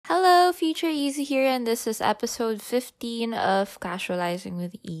Hello, Future Easy here, and this is episode 15 of Casualizing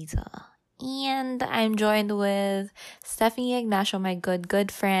with Isa. And I'm joined with Stephanie Ignacio, my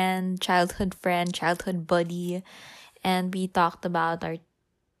good friend, childhood buddy, and we talked about our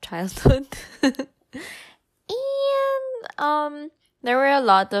childhood. And there were a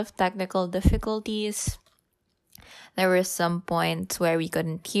lot of technical difficulties. There were some points where we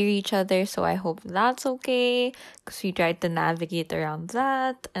couldn't hear each other, so I hope that's okay, because we tried to navigate around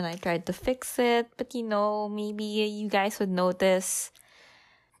that, and I tried to fix it, but maybe you guys would notice,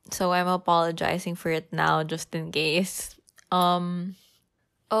 so I'm apologizing for it now, just in case. Oh,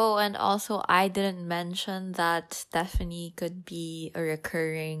 and also, I didn't mention that Stephanie could be a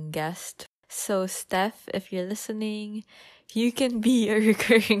recurring guest. So, Steph, if you're listening, you can be a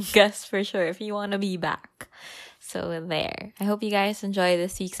recurring guest for sure if you want to be back. So there. I hope you guys enjoy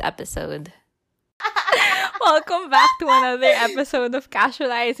this week's episode. Welcome back to another episode of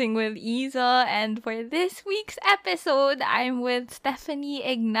Casualizing with Isa. And for this week's episode, I'm with Stephanie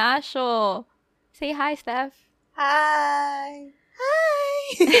Ignacio. Say hi, Steph. Hi.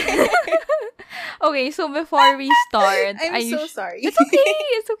 Hi. Okay, so before we start... I'm so sorry.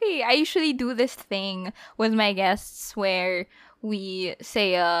 It's okay. I usually do this thing with my guests where we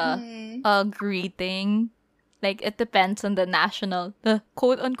say a greeting. Like, it depends on the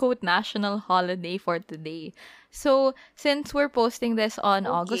quote-unquote national holiday for today. So, since we're posting this on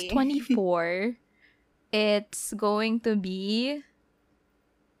August 24, it's going to be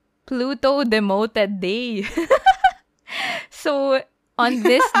Pluto Demoted Day. So, on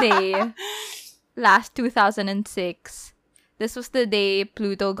this day, last 2006, this was the day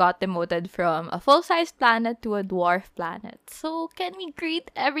Pluto got demoted from a full-sized planet to a dwarf planet. So, can we greet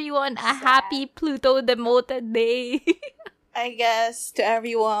everyone a happy Pluto demoted day? I guess to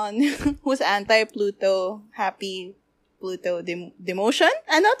everyone who's anti-Pluto, happy Pluto demotion?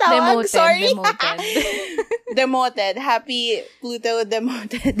 Ano tawag? Sorry. Demoted. Demoted. Happy Pluto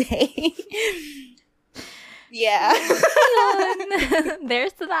demoted day. Yeah.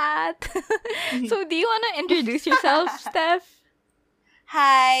 There's that. So, do you want to introduce yourself, Steph?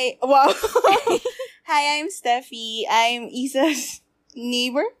 Hi. Wow. Hi, I'm Steffi. I'm Isa's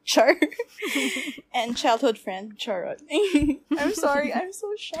neighbor, Char, and childhood friend, Charot. I'm sorry. I'm so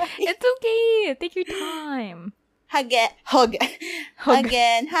shy. It's okay. Take your time. Hug.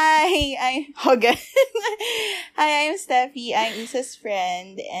 Again. Hi, I'm Hug. Hi, I'm Steffi. I'm Isa's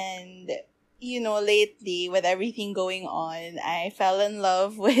friend, and lately, with everything going on, I fell in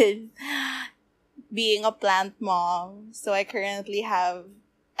love with being a plant mom. So I currently have,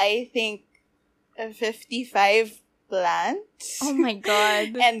 I think, 55 plants. Oh my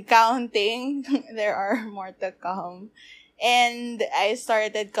God. And counting. There are more to come. And I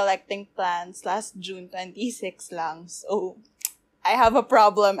started collecting plants last June 26 lang. So I have a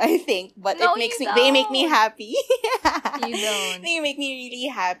problem, I think, but No, they make me happy. You don't. They make me really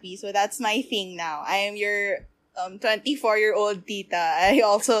happy. So that's my thing now. I am your 24-year-old tita. I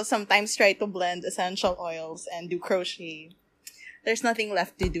also sometimes try to blend essential oils and do crochet. There's nothing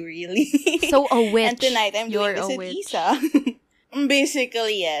left to do, really. So a witch. And tonight I'm doing this with Isa.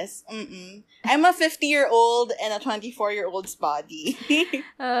 Basically, yes. I'm a 50-year-old and a 24-year-old's body.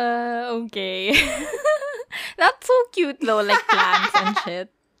 Okay. That's so cute though, like plants and shit.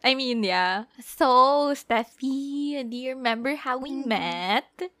 I mean, yeah. So, Steffi, do you remember how we met?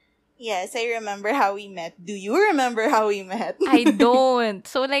 Yes, I remember how we met. Do you remember how we met? I don't.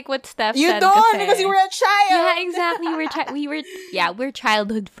 So, like what Steph you said. Don't because you were a child. Yeah, exactly. We're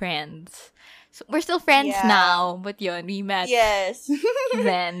childhood friends. So, we're still friends now, but yun, we met. Yes.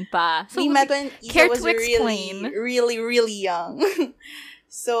 Then pa. So, we met when Isa was explain? really young.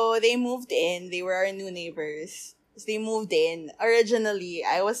 So, they moved in. They were our new neighbors. So, they moved in. Originally,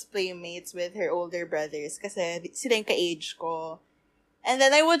 I was playmates with her older brothers kasi sila yung ka-age ko. And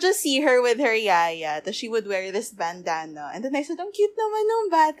then I would just see her with her yaya. Tapos she would wear this bandana. And then I said, ang cute naman nung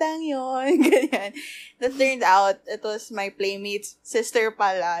batang yun. Ganyan. That turned out, it was my playmate's sister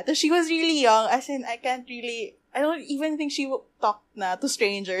pala. Tapos she was really young. As in, I don't even think she would talk na to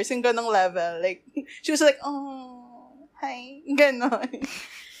strangers in ganong level. Like, she was like, oh, hi. Ganon.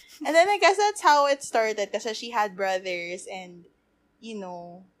 And then I guess that's how it started. Kasi she had brothers and,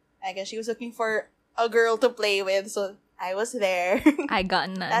 I guess she was looking for a girl to play with. So, I was there. I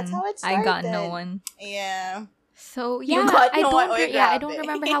got none. That's how it started. I got no one. Yeah. So, yeah, I don't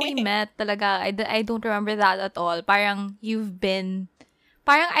remember how we met talaga. I don't remember that at all. Parang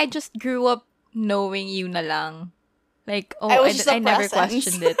I just grew up knowing you na lang. Like, I never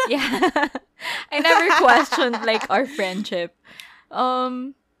questioned it. Yeah. I never questioned, like, our friendship.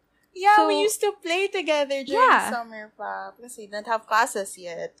 Yeah, we So, used to play together during yeah. summer pa. Kasi we didn't have classes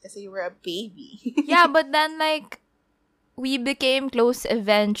yet. Kasi you were a baby. Yeah, but then, like, we became close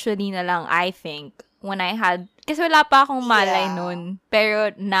eventually na lang, I think. When I had, kasi wala pa akong malay Yeah. nun.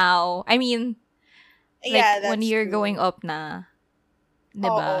 Pero now, I mean, like, Yeah, when that's you're true. going up na, Oo.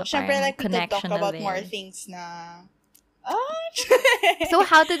 diba? Siyempre, Parang like, we could talk connection na about more there. things na... Ah! So,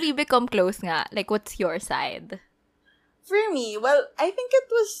 how did we become close nga? Like, what's your side? For me, well, I think it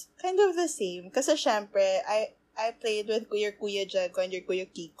was kind of the same. Kasi syempre, I played with Kuya Jago and your Kuya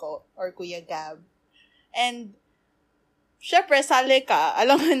Kiko or Kuya Gab. And, syempre, sali ka.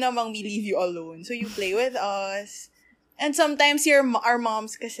 Alam mo namang we leave you alone. So, you play with us. And sometimes, our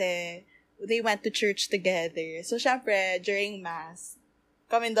moms kasi, they went to church together. So, syempre, during Mass,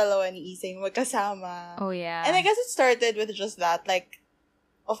 kami dalawa ni Isay magkasama. Oh, yeah. And I guess it started with just that. Like,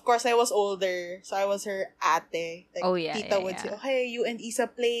 of course, I was older. So, I was her ate. Like, Oh, yeah, tita yeah, would yeah. say, okay, you and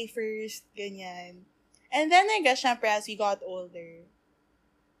Isa play first. Ganyan. And then, I guess, syempre, as we got older,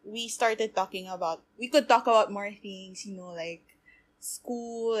 we started talking about, we could talk about more things, you know, like,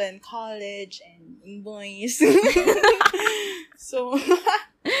 school and college and boys. So,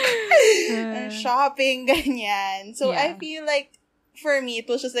 shopping, ganyan. So, Yeah. I feel like, for me, it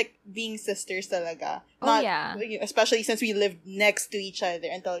was just like being sisters talaga. Oh, yeah. Especially since we lived next to each other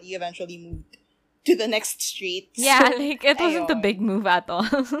until you eventually moved to the next street. Yeah, So, like, it wasn't a ayun. big move at all.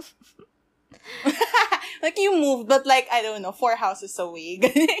 Like, you moved, but like, I don't know, 4 houses away.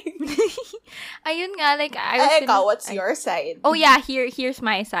 Ayun nga, like, I was Ikaw, what's your side? Oh, yeah, here's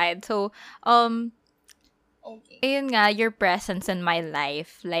my side. So, Okay. ayun nga, your presence in my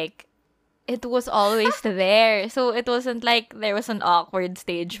life, like, it was always there. So, it wasn't like there was an awkward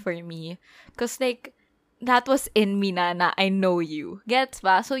stage for me. Because, like, that was in me na I know you. Gets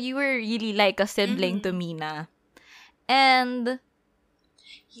ba? So, you were really like a sibling to me na. And,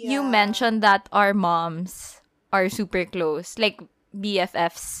 you mentioned that our moms are super close. Like,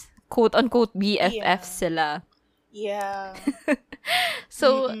 BFFs. Quote-unquote BFFs sila. Yeah.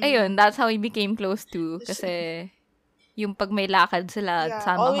 So, ayun, that's how we became close too. Kasi, yung pag may lakad sila,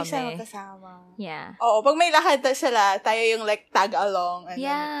 sama always kami. kasama. Yeah. Oo, pag may lakad sila, tayo yung like tag along. And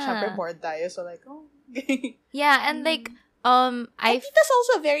Yeah. then, syempre bored tayo. So like, oh. Yeah, and like, I think that's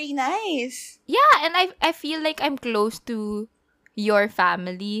also very nice. yeah, and I feel like I'm close to your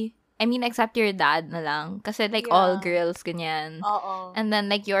family. I mean, except your dad na lang. Kasi like, all girls, ganyan. Oo. And then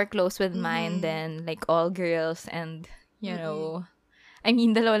like, you're close with mine, then like, all girls, and, you know, I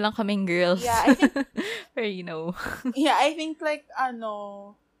mean, dalawa lang kaming girls. Yeah, I think, Pero, you know. yeah, I think like,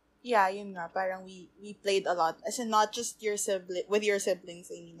 yeah, yun nga, parang we played a lot. As in, not just with your siblings,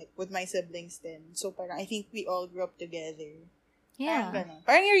 I mean, like, with my siblings din. So, parang, I think we all grew up together. Yeah. Parang ganun.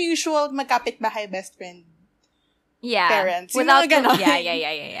 Parang your usual magkapit-bahay best friend. Yeah. Parents. Without, Yung mga ganon.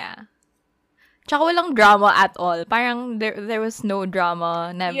 yeah. Tsaka walang drama at all. Parang there was no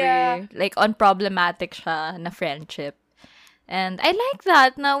drama, never. Yeah. Like, unproblematic siya na friendship. And I like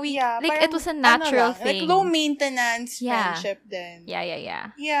that. Now like, parang, it was a natural lang, thing. Like, low maintenance Yeah. friendship din. Yeah.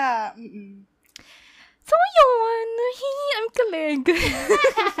 Yeah. So, yun. I'm kilig.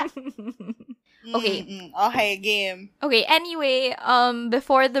 Okay. Okay, game. Okay, anyway,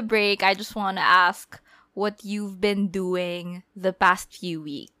 before the break, I just want to ask what you've been doing the past few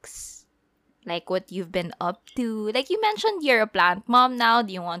weeks. Like, what you've been up to. Like, you mentioned you're a plant mom now.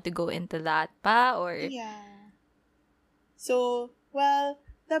 Do you want to go into that pa? Or... Yeah. So, well,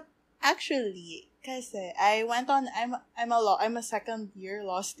 actually, kasi I went on, I'm a second year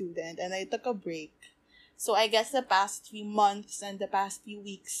law student and I took a break. So, I guess the past few months and the past few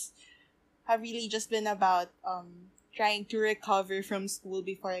weeks have really just been about trying to recover from school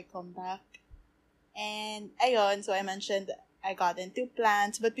before I come back. And ayun, so I mentioned I got into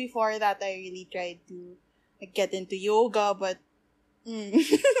plants, but before that I really tried to get into yoga, but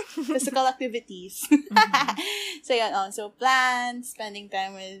physical activities. So yun, so plants, spending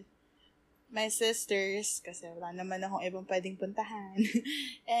time with my sisters kasi wala naman akong ibang pwedeng puntahan.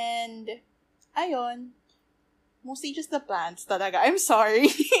 And ayun, mostly just the plants talaga. I'm sorry.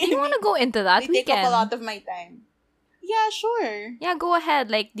 Do you want to go into that? They take up a lot of my time. Yeah, sure. Yeah, go ahead.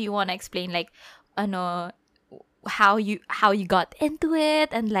 Like, do you want to explain, like, how you got into it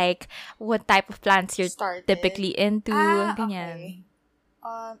and, like, what type of plants you're typically into? Ganyan. Okay.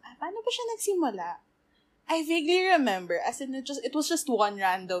 Paano ba siya nagsimula? I vaguely remember, as in, it was just one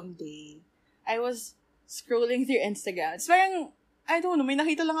random day. I was scrolling through Instagram. It's parang, I don't know, may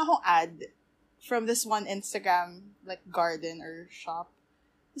nakita lang akong ad from this one Instagram, like, garden or shop.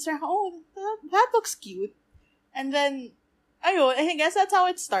 It's like, oh, that looks cute. And then, ayun, I guess that's how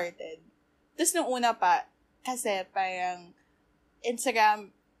it started. Tapos nung una pa, kasi parang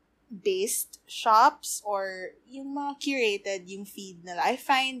Instagram, based shops or yung mga curated yung feed nila, I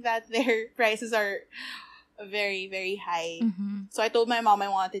find that their prices are very, very high. Mm-hmm. So I told my mom I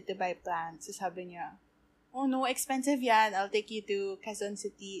wanted to buy plants. So sabi niya, oh no, expensive yan. I'll take you to Quezon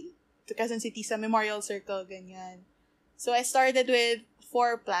City sa Memorial Circle, ganyan. So I started with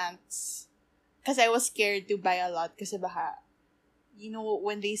 4 plants. Kasi I was scared to buy a lot kasi baka, you know,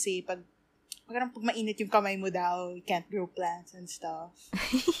 when they say, pag mainit yung kamay mo daw, you can't grow plants and stuff.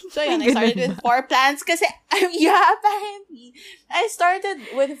 So yun, I started with 4 plants kasi, yeah, apparently. I started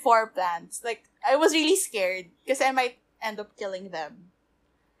with 4 plants. Like, I was really scared kasi I might end up killing them.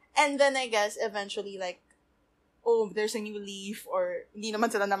 And then I guess, eventually, like, oh, there's a new leaf or hindi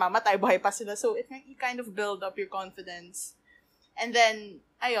naman sila namamatay, buhay pa sila. So, you kind of build up your confidence. And then,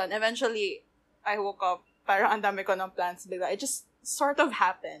 ayun, eventually, I woke up, parang ang dami ko ng plants bigla. It just sort of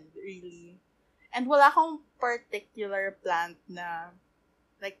happened, really. And wala akong particular plant na,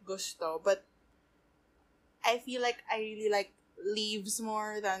 like, gusto. But, I feel like I really like leaves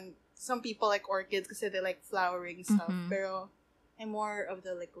more than some people like orchids kasi they like flowering stuff. Mm-hmm. Pero, I'm more of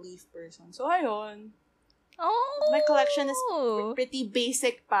the, like, leaf person. So, ayun. Oh! My collection is pretty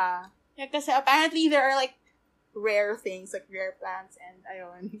basic pa. Yeah, kasi apparently there are, like, rare things, like rare plants, and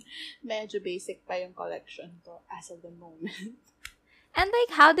ayun, medyo basic pa yung collection ko as of the moment. And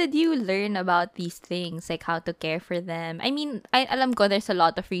like, how did you learn about these things? Like, how to care for them? I mean, alam ko there's a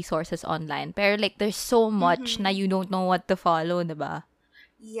lot of resources online, pero like, there's so much na you don't know what to follow, diba?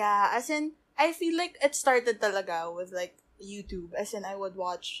 Yeah, as in, I feel like it started talaga with like YouTube. As in, I would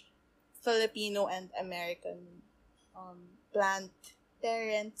watch Filipino and American plant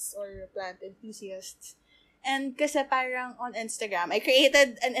parents or plant enthusiasts. And kasi parang on Instagram, I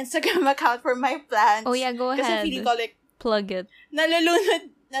created an Instagram account for my plants. Oh yeah, go ahead. Kasi feeling ko like, plug it.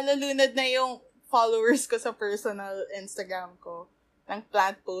 Nalulunod na yung followers ko sa personal Instagram ko. Ng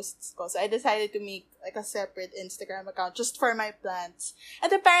plant posts ko. So I decided to make like a separate Instagram account just for my plants.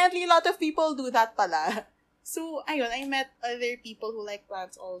 And apparently a lot of people do that pala. So, ayun, I met other people who like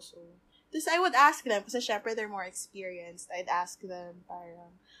plants also. Tapos I would ask them, kasi syempre they're more experienced. I'd ask them,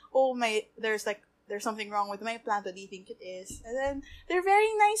 parang, oh, there's something wrong with my plant. What do you think it is? And then, they're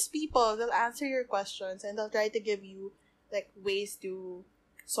very nice people. They'll answer your questions and they'll try to give you, like, ways to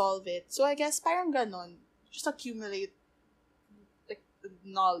solve it. So, I guess, parang ganon. Just accumulate, like,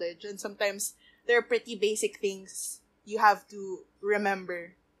 knowledge. And sometimes, there are pretty basic things you have to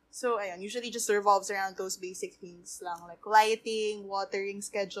remember. So, ayun, usually just revolves around those basic things lang. Like, lighting, watering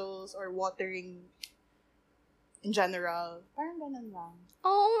schedules, or watering in general. Parang ganon lang.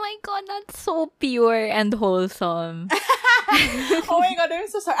 Oh my God, that's so pure and wholesome. Oh my God, I'm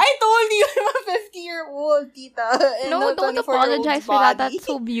so sorry. I told you I'm a 50-year-old, tita. No, don't apologize for that. That's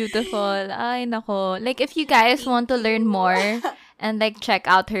so beautiful. Ay, nako. Like, if you guys want to learn more and, like, check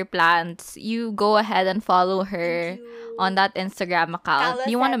out her plants, you go ahead and follow her on that Instagram account.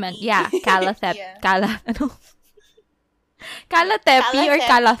 You want to mention? Yeah, Calathep. Yeah. Calathepi or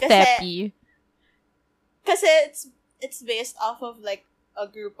Calathepi? Kasi it's based off of, like, a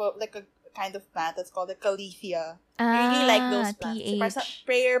group of, like, a kind of plant that's called a Calathea. I really like those plants. So, parang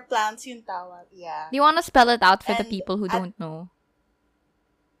prayer plants yung tawag. Yeah. Do you want to spell it out for the people who don't know?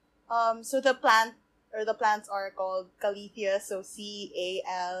 So the plants are called Calathea. So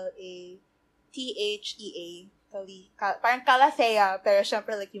Calathea. Parang Calathea, pero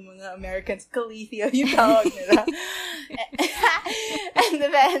syempre like yung mga Americans, Calathea yung tawag nila. And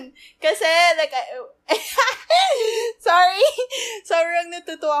then, kasi like, sorry, sobrang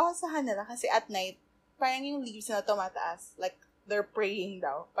natutuwa ako sa kanila kasi at night, parang yung leaves na tumataas, like, they're praying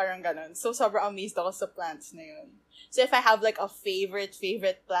daw, parang ganon. So, sobrang amazed ako sa plants na yun. So, if I have like a favorite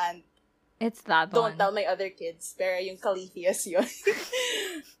plant, it's that don't one. tell my other kids, pero yung Calatheas yun.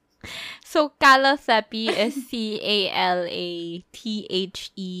 So, Calathepi is Calathepy?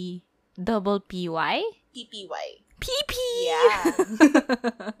 PPY. PP! Yeah.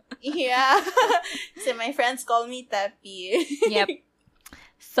 Yeah. So, my friends call me Tepi. Yep.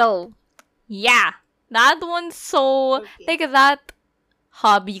 So, yeah. That one's so, okay. like, that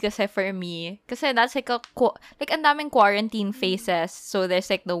hobby kasi for me. Kasi that's like ang daming quarantine phases. So, there's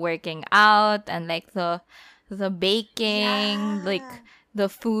like the working out and like the baking, like the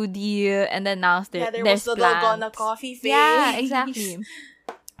foodie, and then now there's was the plants. Dalgona coffee phase. Yeah, exactly.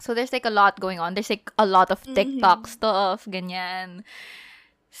 So, there's like a lot going on. There's like a lot of TikTok stuff, ganyan.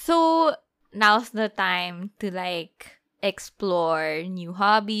 So, now's the time to like explore new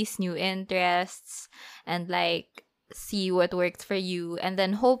hobbies, new interests, and like see what works for you, and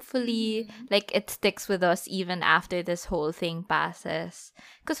then hopefully Mm-hmm. like it sticks with us even after this whole thing passes,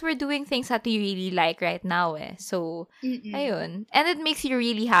 because we're doing things that we really like right now, eh. So Mm-mm. ayun, and it makes you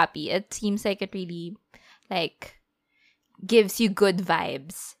really happy. It seems like it really like gives you good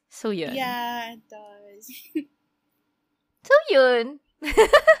vibes. So yun. Yeah, it does. So yun.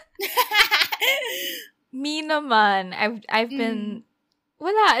 Me naman, I've Mm. been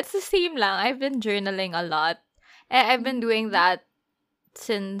wala, it's the same lang. I've been journaling a lot. I've been doing Mm-hmm. that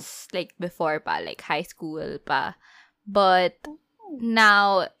since like before pa, like high school pa. But Oh.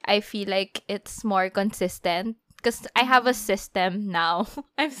 now I feel like it's more consistent because I have a Mm-hmm. system now.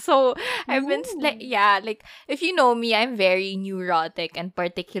 I've been like, Ooh. yeah, like if you know me, I'm very neurotic and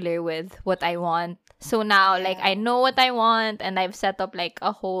particular with what I want. So now like I Yeah. know what I want, and I've set up like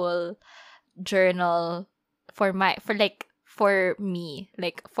a whole journal for me,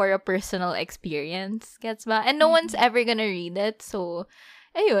 like for a personal experience, gets ba? And no one's Mm-hmm. ever gonna read it, so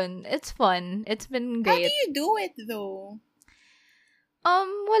ayun, it's fun. It's been How do great. you do it though?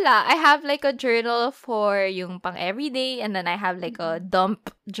 Wala. I have like a journal for yung pang everyday, and then I have like a Mm-mm. dump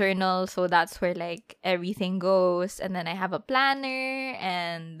journal, so that's where like everything goes, and then I have a planner,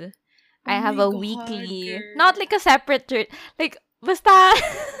 and Oh I have my a God, weekly, not girl. like a separate like basta.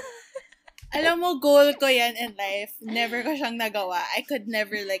 Alam mo, goal ko yan in life. Never ko siyang nagawa. I could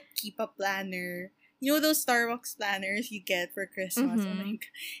never, like, keep a planner. You know those Starbucks planners you get for Christmas? Oh my Mhm.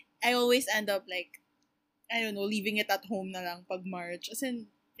 God. I always end up, like, I don't know, leaving it at home na lang pag March. As in,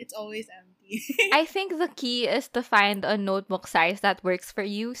 it's always empty. I think the key is to find a notebook size that works for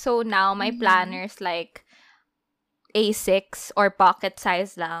you. So now my Mm-hmm. planner's like A6 or pocket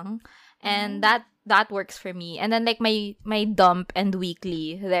size lang. And Oh. that works for me. And then like my dump and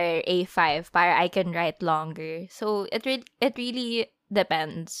weekly, they're A5 para I can write longer. So it really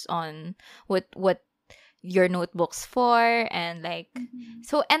depends on what your notebooks for, and like Mm-hmm.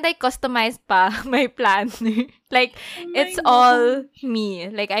 so, and I customized pa my planner. Like Oh my it's all gosh. me.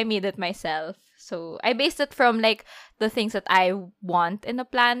 Like I made it myself. So I based it from like the things that I want in a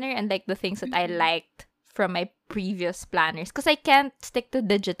planner, and like the things that I Mm-hmm. liked from my previous planners, because I can't stick to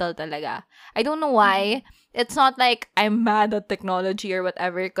digital talaga. I don't know why. It's not like I'm mad at technology or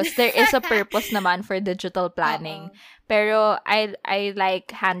whatever, because there is a purpose naman for digital planning. Uh-uh. Pero I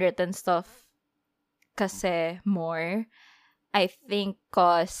like handwritten stuff kasi more. I think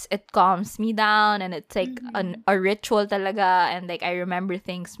cause it calms me down, and it's like Mm-hmm. a ritual talaga, and like I remember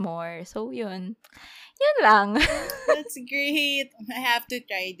things more. So yun. Yun lang. That's great. I have to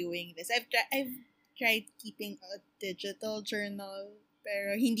try doing this. I've tried keeping a digital journal,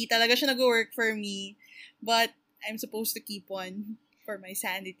 pero hindi talaga siya nag-work for me. But I'm supposed to keep one for my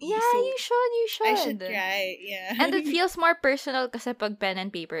sanity, Yeah, so you I should should. try. Yeah. And it feels more personal kasi pag pen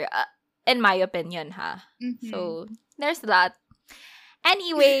and paper, in my opinion, ha. Mm-hmm. So, there's that.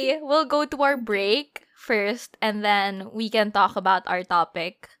 Anyway, we'll go to our Okay. break first, and then we can talk about our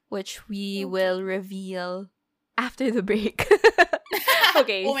topic, which we will Okay. reveal after the break.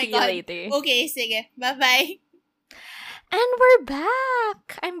 Okay, Oh my see you God. later. Okay, sige. Bye-bye. And we're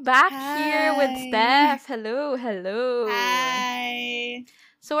back. I'm back here with Hi. Steph. Hello, hello. Hi.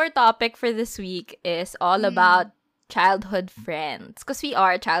 So our topic for this week is all Mm. about childhood friends, because we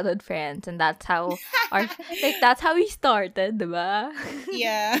are childhood friends, and that's how our that's how we started, diba?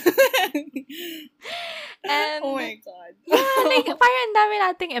 Yeah. Oh And my God. yeah, like parang ang dami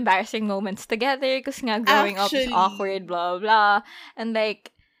nating embarrassing moments together because nga growing up is awkward, Actually, blah blah. And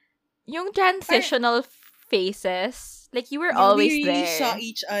like yung par transitional phases, like you were yeah, we always really saw there.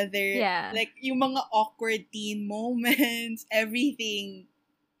 each other. Yeah. Like, yung mga awkward teen moments, everything.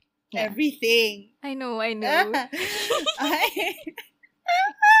 Yeah. Everything. I know, I know. Ay.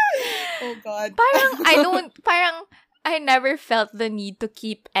 Oh God. Parang I never felt the need to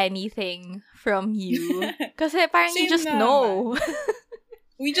keep anything from you. Kasi parang you Same just naman. know.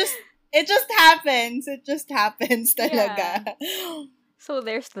 It just happens. It just happens Yeah. talaga. So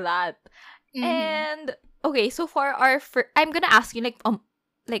there's that. Mm-hmm. And okay, so for I'm gonna ask you like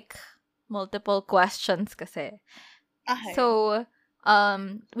multiple questions kasi. Okay. So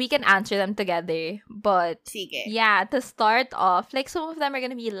we can answer them together. But Sige. yeah, to start off, like some of them are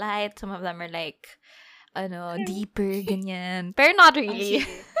gonna be light, some of them are like deeper, ganyan. Pero not Oh, really.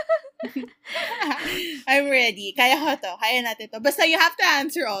 sige. I'm ready. Kaya ko to. Kaya natin to. Basta you have to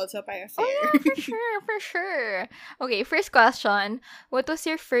answer also para Oh fair. yeah, for sure, for sure. Okay, first question. What was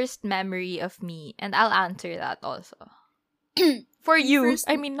your first memory of me? And I'll answer that also. For Yung you. first,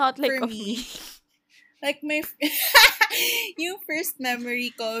 I mean, not like for of me. me, like yung first memory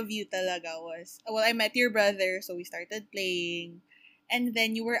ko of you talaga was, well, I met your brother, so we started playing. And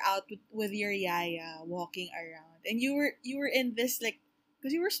then you were out with your yaya walking around, and you were in this like,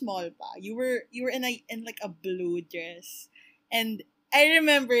 because you were small pa, you were in like a blue dress, and I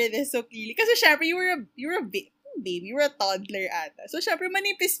remember this so clearly kasi syempre baby, you were a toddler ata. So syempre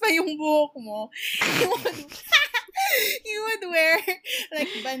manipis pa yung buhok mo. You would, you would wear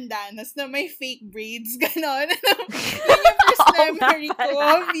like bandanas na may fake braids, ganon. Yun yung first memory ko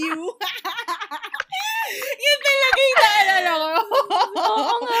of you. Yun talaga yung naalala ko.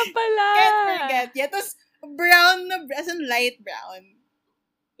 Oo nga pala. Can't forget. Yeah, tapos brown na, as in light brown.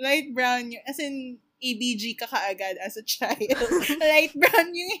 Light brown yung, as in ABG ka kaagad as a child. Light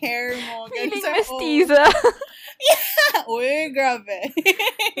brown yung hair mo. Feeling So, mestiza. Uy, grabe.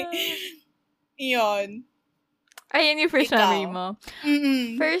 Yun. Ayun yung first Ikaw. memory mo.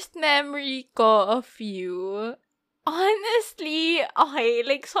 Mm-mm. First memory ko of you, honestly, okay,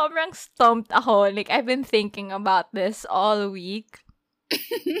 like, sobrang stumped ako. Like, I've been thinking about this all week.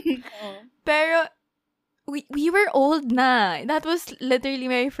 Oh. Pero, we were old na. That was literally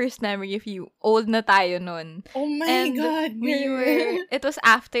my first memory of you. Old na tayo nun. Oh my And God. we girl. were, it was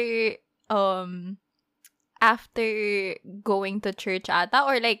after going to church ata,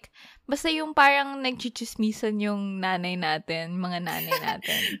 or like, basta yung parang nagchichismisan yung nanay natin, mga nanay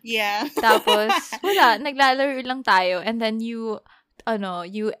natin. Yeah. Tapos, wala, naglalaro lang tayo, and then you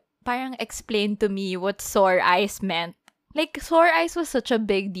parang explained to me what sore eyes meant. Like, sore eyes was such a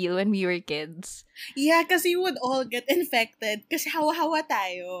big deal when we were kids. Yeah, kasi you would all get infected. Kasi hawa-hawa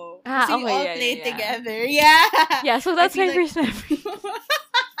tayo. Ah, Kasi you okay, all yeah, play yeah. together. Yeah. Yeah, so that's I my feel first memory.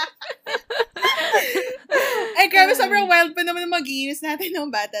 Ay, grabe, sobrang wild pa naman ng mga games natin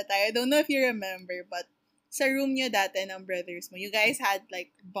nung bata tayo. I don't know if you remember, but sa room nyo dati ng brothers mo, you guys had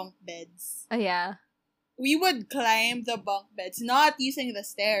like bunk beds. Oh, yeah. We would climb the bunk beds, not using the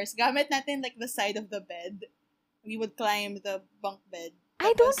stairs. Gamit natin like the side of the bed. We would climb the bunk bed.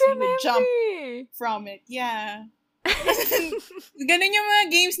 I Tapos don't we would remember. jump from it. Yeah. Ganun yung mga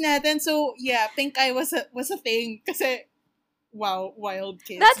games natin. So, yeah, pink eye was a thing. Kasi, wow, wild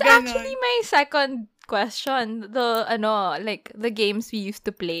kids. That's Ganon. actually my second question. Like, the games we used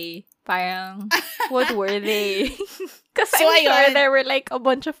to play. Parang, what were they? Kasi So, I'm sure ayun. there were like a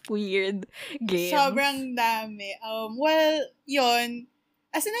bunch of weird games. Sobrang dami. Well, yun.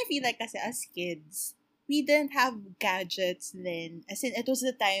 As in, I feel like kasi as kids, we didn't have gadgets then. As in, it was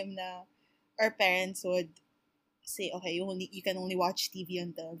the time na our parents would say, okay, you can only watch TV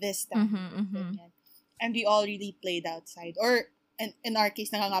until this time. Ganyan. And we all really played outside. Or, in our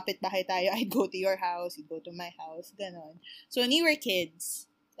case, nangangapit bahay tayo, I'd go to your house, you'd go to my house, ganon. So, when we were kids,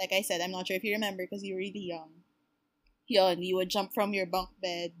 like I said, I'm not sure if you remember because you were really young. Yun, we would jump from your bunk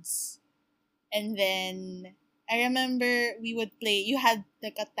beds. And then, I remember we would play, you had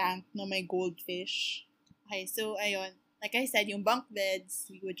like a tank na may goldfish. Okay, so, ayun. Like I said, yung bunk beds,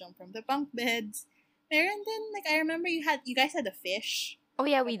 we would jump from the bunk beds. And then, like, I remember you guys had a fish. Oh,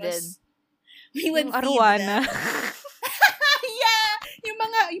 yeah, we did. Tapos, we would Yung feed arwana. them. Yeah!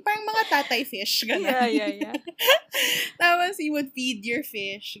 Yung parang mga tatay fish. Ganun. Yeah. Tapos, you would feed your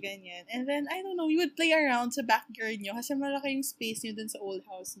fish, ganyan. And then, I don't know, you would play around sa backyard nyo kasi malaki yung space nyo dun sa old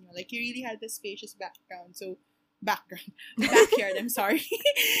house nyo. Like, you really had the spacious backyard, I'm sorry.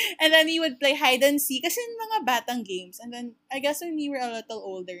 And then, you would play hide and seek kasi mga batang games. And then, I guess when we were a little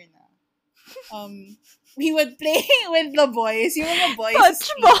older na, we would play with the boys, yung mga boys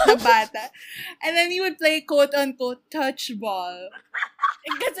Touchball. na bata. And then we would play quote-unquote touchball.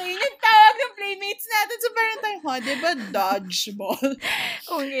 Kasi yun yung tawag ng playmates natin. So parang tayo, diba dodgeball?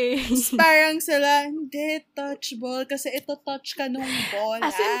 Okay. Parang sila, hindi, touchball. Kasi ito touch ka nung bola.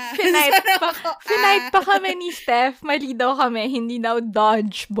 As in, finite pa kami ni Steph. Mali daw kami. Hindi daw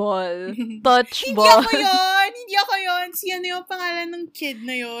dodgeball. Touchball. Hindi ako yun. Si ano yung pangalan ng kid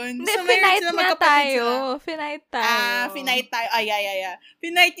na yun? Hindi, So, mayroon finite sila nga magkapatid tayo. sila. Finite tayo. Finite tayo. Yeah.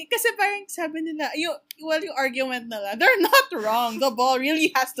 Finite. Kasi parang sabi nila, yung argument nila, they're not wrong. The ball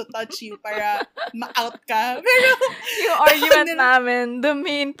really has to touch you para ma-out ka. Pero, Yung argument namin, the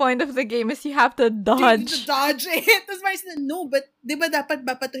main point of the game is you have to dodge. dodge it. Tapos parang sila, no, but di ba dapat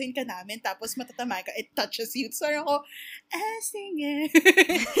babatuhin ka namin tapos matatama ka, it touches you. So, ako, sige.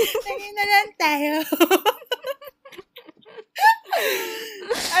 Sige na lang tayo.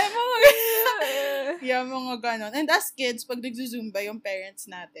 Alam mo, yeah, mga ganon. And as kids, pag nagzuzumba yung parents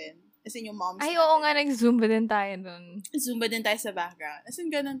natin, as in yung moms Ay, natin, oo nga, nag-zumba din tayo dun. zumba din tayo sa background. As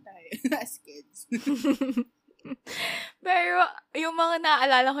in, ganon tayo. As kids. Pero, yung mga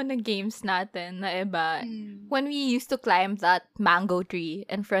naalala ko na games natin na iba, when we used to climb that mango tree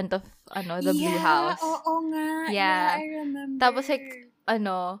in front of, the blue house. Oo nga. Yeah. I remember. Tapos, like,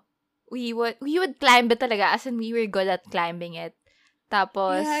 we would climb it talaga, as in we were good at climbing it.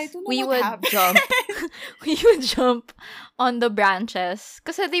 Tapos, Yeah, I don't know we what would happened. jump. We would jump on the branches.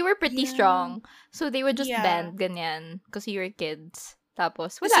 Kasi they were pretty Yeah. strong. So, they would just Yeah. bend, ganyan. Kasi we were kids.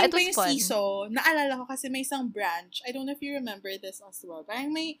 Tapos, Tapos wala, yun it pa was yung fun. seeso, naalala ko kasi may isang branch. I don't know if you remember this as well.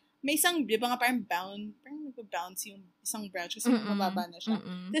 Parang may isang, di ba nga parang nag-bounce yung isang branch kasi mababa na siya.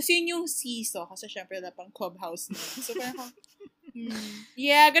 Tapos yun yung seeso kasi syempre wala pang clubhouse na. So parang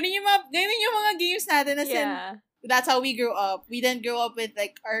yeah, ganun yung mga games natin. As in, that's how we grew up. We didn't grow up with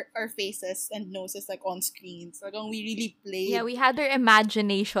like our faces and noses like on screens. Like we really played. Yeah, we had our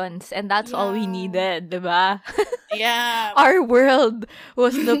imaginations and that's all we needed, diba? Yeah. Our world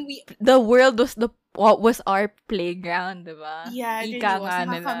was the world was what was our playground, diba? Yeah, it really was.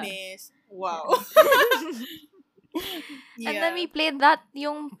 Nakakamiss. Wow. Yeah. And then we played that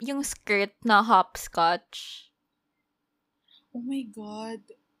yung skirt na hopscotch. Oh my God.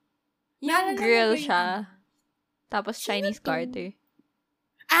 Yung girl siya. Tapos Chinese garter.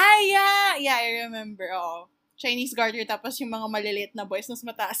 Yeah! Yeah, I remember. Oo. Chinese garter, tapos yung mga maliliit na boys, mas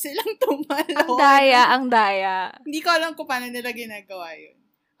mataas silang tumalo. Ang daya. Hindi ko alam kung paano nila ginagawa yun.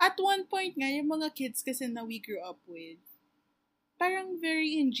 At one point nga, yung mga kids kasi na we grew up with, parang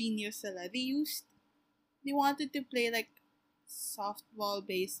very ingenious sila. They wanted to play like softball,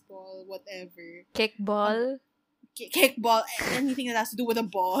 baseball, whatever. Kickball. Kickball, anything that has to do with a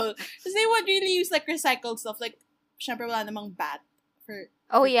ball. Because they would really use like recycled stuff. Like, syempre wala namang bat for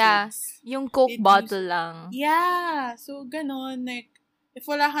kids. Yung Coke bottle lang. Yeah. So, ganon. Like, if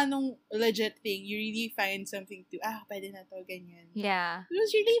wala ka nung legit thing, you really find something to, pwede na to, ganyan. Yeah. It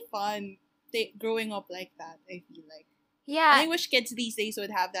was really fun growing up like that, I feel like. Yeah. I wish kids these days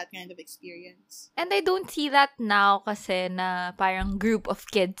would have that kind of experience. And I don't see that now kasi na parang group of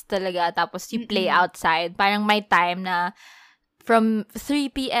kids talaga tapos you play outside. Parang may time na from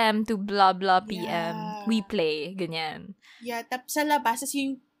 3 p.m. to blah blah p.m. we play, ganyan. Yeah, tapos sa labas,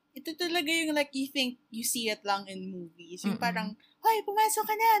 ito talaga yung like you think you see it lang in movies. Yung parang, hoy, pumasok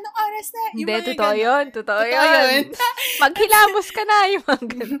ka na, anong oras na? Hindi, totoo yun. Maghilamos ka na, yung mga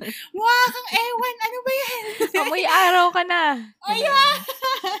ganun. Mukha kang ewan, ano ba yan? Amoy araw ka na. Oh, yeah!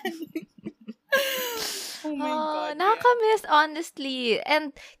 Oh my God. Nakakamiss, honestly.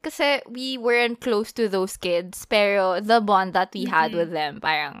 And kasi we weren't close to those kids, pero the bond that we had with them,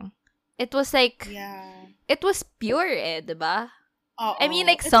 parang, it was like, it was pure diba? I mean,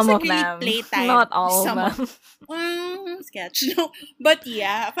 like, some of them. Playtime. Not all of them. Sketch. No. But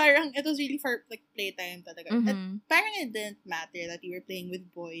yeah, parang it was really for, like, playtime talaga. At parang it didn't matter that you were playing with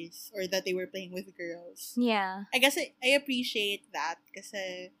boys or that they were playing with girls. Yeah. I guess I appreciate that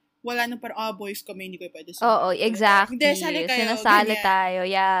kasi wala na parang, boys kami, hindi ko pwede Oo, exactly. Hindi, sali kayo. Sinasali tayo.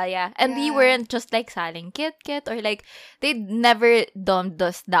 Yeah. And we weren't just, like, saling kit-kit or, like, they never dumped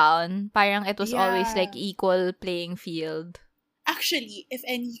us down. Parang it was always, like, equal playing field. Actually, if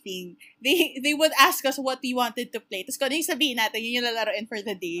anything, they would ask us what we wanted to play. Tapos kung ano yung sabihin natin, yun yung lalaroin for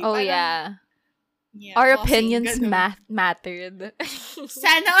the day. Oh, parang, yeah. Our opinions mattered.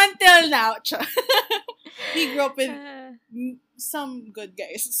 Sana until now. We grew up with some good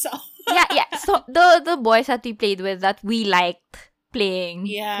guys. So yeah. So the boys that we played with that we liked playing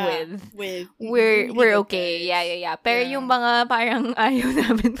with we're okay. Yeah. Pero yung mga parang ayaw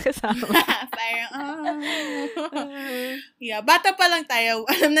namin kasama. Parang yeah, bata pa lang tayo.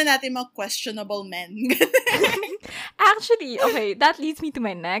 Alam na natin mga questionable men. Actually, okay, that leads me to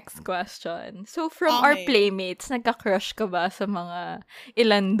my next question. So from our playmates, nagka-crush ka ba sa mga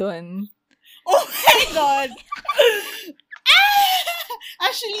ilan doon? Oh my God!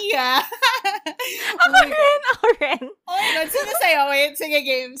 Actually, yeah. Ako rin. Oh my God, sino sa'yo? Wait, sige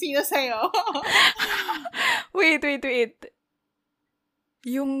game. Sino sa'yo? Wait.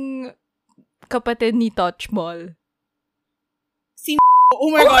 Yung kapatid ni Touchball. Oh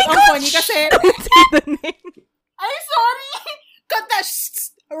my God, ang funny kasi. Don't say the name. I'm sorry. Cut that.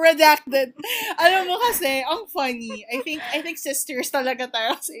 Redacted. Alam mo kasi, ang funny. I think sisters talaga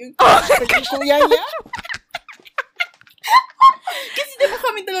tayo sa yung kuya niya. Kasi diba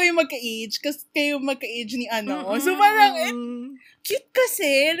kami dalawa yung magka-age? Kasi kayo magka-age ni ano. So parang, cute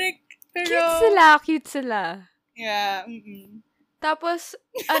kasi. Like, pero... Cute sila. Yeah. Tapos,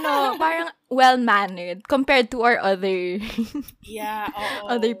 parang well-mannered compared to our other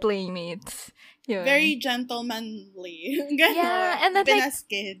other playmates. Yun. Very gentlemanly. Ganon. Yeah, and then Pinas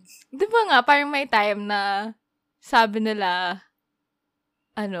kids. Di ba nga, parang may time na sabi nila,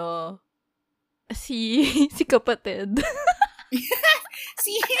 si kapatid.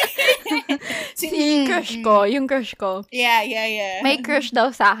 si crush ko, yung crush ko. Yeah. May crush daw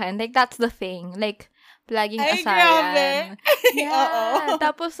sa akin. Like, that's the thing. Like, laging Ay, grabe. asaran. Oo. Yeah.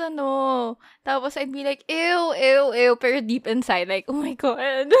 Tapos I'd be like, ew, ew, ew. Pero deep inside, like, oh my God,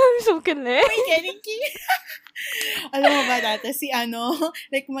 I'm so kilig. May getting Alam mo ba dati,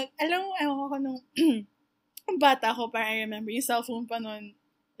 like, alam mo, ewan ko nung bata ko, parang I remember yung cellphone pa nun,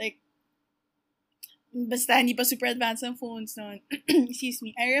 like, basta hindi pa super advanced ang phones nun. Excuse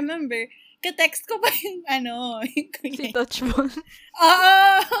me. I remember, ka-text ko pa yung Si touch phone. Oo!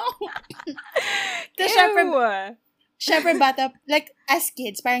 Tapos Ew. syempre bata, like, as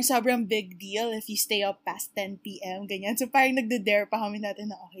kids, parang sobrang big deal if you stay up past 10 p.m., ganyan. So, parang nagde-dare pa kami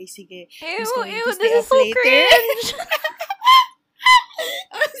natin na, okay, sige. Ew, who's going ew, to stay this is up so later? cringe.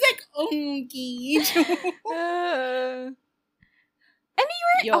 I was like, okay. And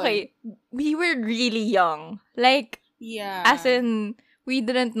we were really young. Like, Yeah. as in, we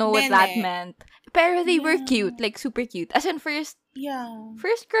didn't know what that Nene. meant. Pero they were Yeah. cute, like super cute. As in, first Yeah.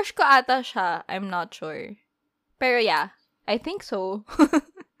 crush ko ata siya. I'm not sure. Pero yeah, I think so.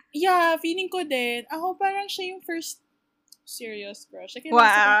 Yeah, feeling ko din. Ako parang siya yung first serious crush. Like,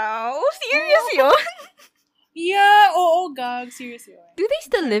 Wow! Serious yun? Yeah, oo, gag. Serious yun. Do they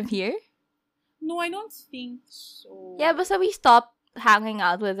still live here? No, I don't think so. Yeah, basta we stopped hanging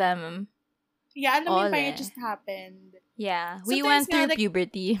out with them. Yeah, alam mo yung Ole. parang it just happened. Yeah, we Sometimes went nga, through like,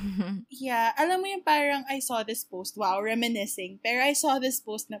 puberty. Yeah, alam mo yung parang I saw this post. Wow, reminiscing. Pero I saw this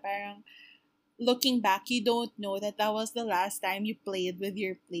post na parang looking back, you don't know that was the last time you played with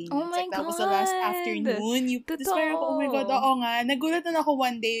your playmates. Oh my like, that was the last God. afternoon. Tapos Totoo. parang, oh my God, oo nga. Nagulatan ako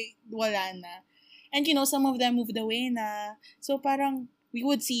one day, wala na. And some of them moved away na. So parang, we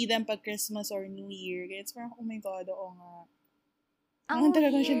would see them pag Christmas or New Year. It's parang, oh my God, oo nga. Ang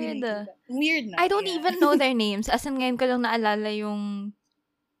Tagal ko siya weird. nakikita. Weird na. I don't yeah. even know their names. As in, ngayon ko lang naalala yung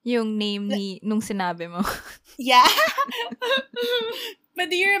name nung sinabi mo. Yeah. But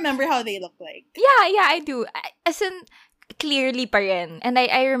do you remember how they look like? Yeah, I do. As in, clearly pa rin. And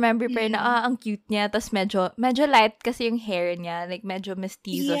I remember pa rin na, ang cute niya. Tapos medyo light kasi yung hair niya. Like, medyo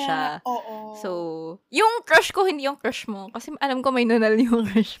mestizo siya. Oo. So, yung crush ko, hindi yung crush mo. Kasi alam ko may nunal yung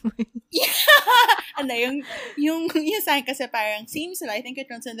crush mo. yung sa akin kasi parang same sila. I think it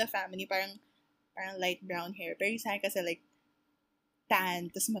runs in the family. Parang light brown hair. Pero yung sa akin kasi like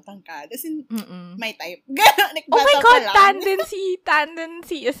tan, tas matangkad. As in, my type. Like, Oh my bata God, pa lang. tan din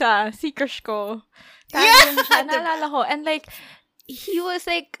si crush ko. Tan Yeah! din siya, naalala ko. And like, he was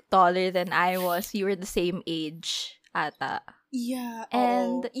like taller than I was. We were the same age ata. Yeah,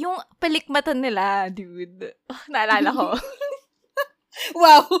 And yung palikmatan nila, dude. Naalala ko.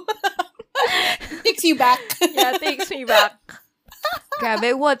 Wow! Takes you back. Yeah, takes me back.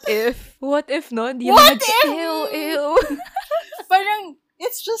 Grabe, what if, no? Di What mo if? Ew. Parang,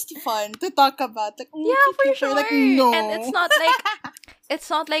 it's just fun to talk about. Like, Yeah, for sure. Like, no. And it's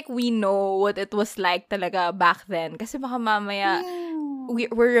not like we know what it was like talaga back then. Kasi baka mamaya,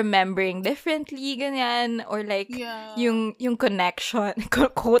 we're remembering differently, ganyan. Or like, yung connection,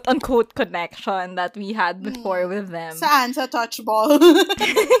 quote-unquote connection that we had before with them. Saan? Sa touchball?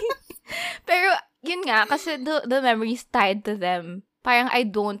 Pero, yun nga, kasi the memories tied to them, parang I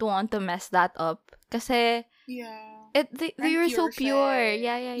don't want to mess that up. Kasi, they were so pure.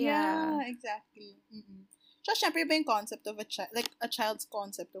 Yeah. Yeah, exactly. So, syempre ba yung concept of a child's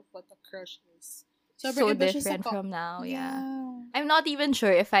concept of what a crush is? So different from now, yeah. I'm not even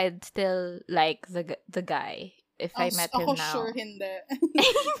sure if I'd still like the guy if I met him ako now. sure hindi.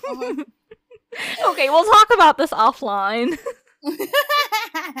 Okay, we'll talk about this offline.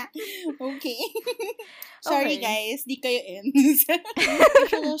 Okay. Sorry, guys. Di kayo in. It's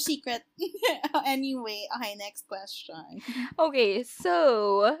a little secret. Anyway, okay, next question. Okay,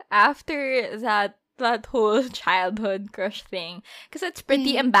 so after that whole childhood crush thing, because it's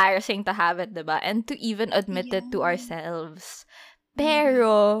pretty embarrassing to have it, diba? And to even admit it to ourselves.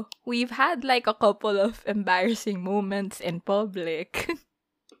 Pero, we've had like a couple of embarrassing moments in public.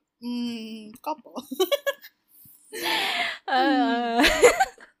 Couple.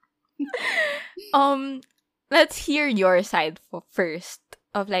 Let's hear your side first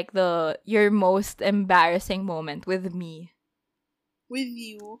of like your most embarrassing moment with me. With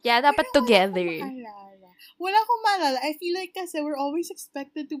you? Yeah, dapat together. Wala akong maalala. I feel like kasi we're always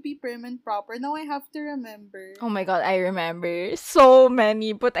expected to be prim and proper. Now I have to remember. Oh my God, I remember so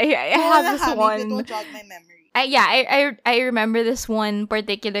many, but I have this one. It will jog my memory. I remember this one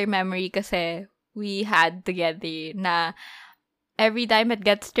particular memory kasi we had together na every time it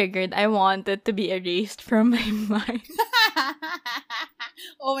gets triggered, I want it to be erased from my mind.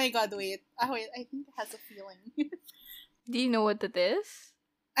 Oh my God, wait. I think it has a feeling. Do you know what it is?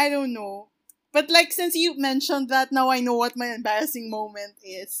 I don't know. But like, since you mentioned that, now I know what my embarrassing moment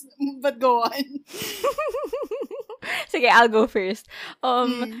is. But go on. Sige, I'll go first.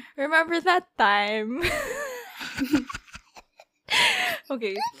 Mm. Remember that time?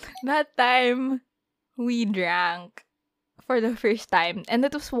 Okay, that time we drank for the first time, and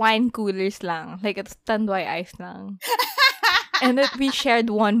it was wine coolers lang. Like, it's Tanduay ice lang. And that we shared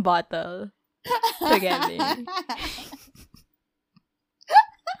one bottle together.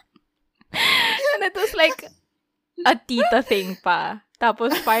 And it was like a tita thing pa.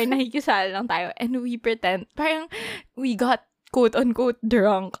 Tapos parang nakikisala lang tayo. And we pretend, parang we got quote-unquote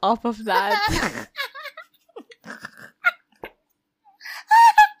drunk off of that.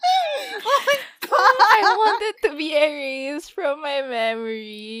 Oh my God! I want it to be erased from my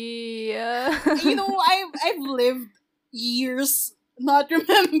memory. You know, I've lived years not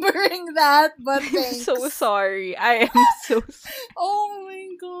remembering that, but I'm thanks. so sorry. I am so sorry. Oh my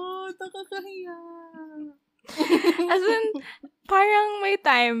God, nakakahiya. As in, parang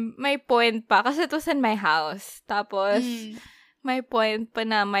may point pa. Kasi it was in my house. Tapos, may point pa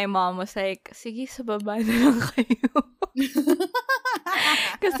na my mom was like, sige, sa baba na lang kayo.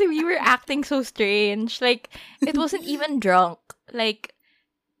 Kasi we were acting so strange. Like, it wasn't even drunk. Like,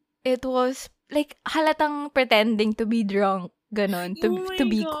 it was, like, halatang pretending to be drunk. Ganon. Oh To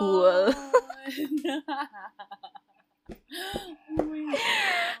be my cool. God. Oh my God.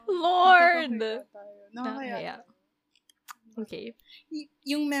 Lord! Nakakahiya Nakakahiya. tayo. Okay.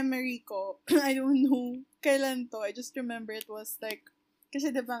 Yung memory ko, I don't know kailan to. I just remember it was like,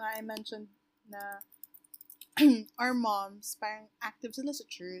 kasi diba nga I mentioned na our moms, parang active sila sa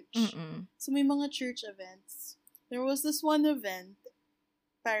church. Mm-mm. So may mga church events. There was this one event,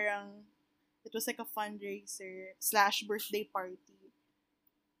 parang, it was like a fundraiser / birthday party.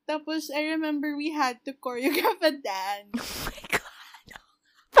 Tapos, I remember we had to choreograph a dance. Oh my God.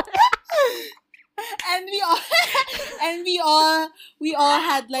 And we all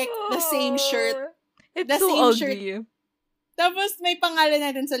had like the same shirt. It's The so same ugly. Tapos may pangalan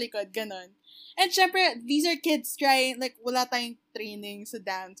natin sa likod, ganon. And syempre, these are kids trying, like, wala tayong training sa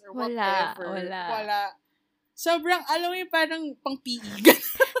dance or whatever. Wala. Sobrang, alam mo yung parang pang PE.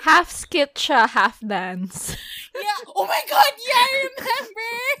 Half skit siya, half dance. Yeah. Oh my God, yeah, I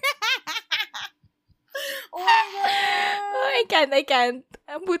remember. Oh my God. I can't.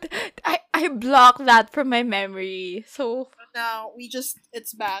 But I blocked that from my memory. So, Now,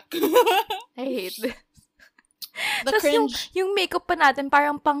 it's back. I hate this. The Tapos cringe. yung makeup pa natin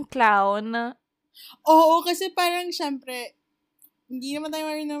parang pang clown. Oo, kasi parang, syempre, hindi naman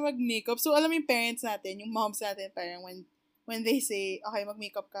tayo marunong mag-makeup. So, alam mo yung parents natin, yung moms natin, parang when they say, okay,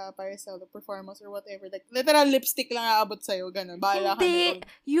 mag-makeup ka para sa the performance or whatever, like, literal lipstick lang aabot sa'yo, ganun. Bahala ka Hindi. na.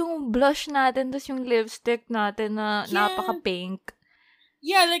 Yung blush natin, tapos yung lipstick natin na Yeah. napaka-pink.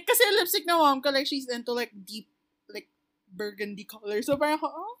 Yeah, like, kasi lipstick na mom ko, like, she's into, like, deep, like, burgundy color. So, parang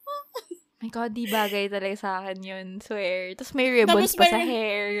ako, oh. My God, di bagay talaga sa akin yun. Swear. Tapos may ribbons Tapos pa sa may-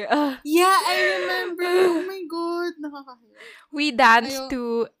 hair. Yeah, I remember. Oh my God. Nakakahiya. We danced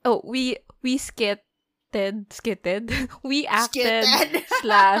Ayo. to, we skitted. We acted Skitted.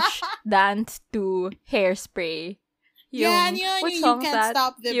 / danced to Hairspray. Yeah, yun, what you song's can't that?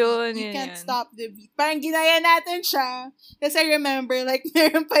 stop the Yun, beat. You yun, can't yun. stop the beat. Parang ginaya natin siya. Kasi I remember, like,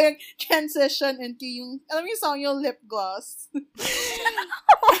 meron pa yung transition into yung, alam mo yung song, yung lip gloss.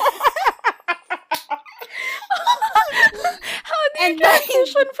 How do you And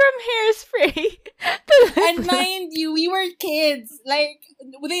transition from Hairspray to And mind you, we were kids. Like,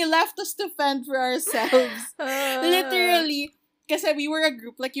 they left us to fend for ourselves. Literally. Kasi we were a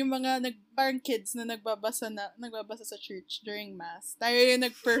group, like yung mga parang kids na nagbabasa sa church during mass. Tayo yung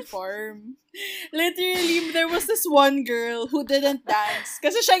nag-perform. Literally, there was this one girl who didn't dance.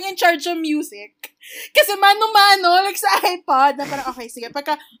 Kasi siya yung in charge of music. Kasi mano-mano, like sa iPod, na parang, okay, sige,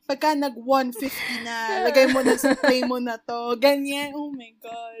 pagka nag-150 na, lagay mo na sa play mo na to. Ganyan. Oh my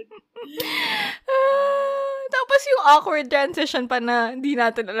God. Tapos yung awkward transition pa na hindi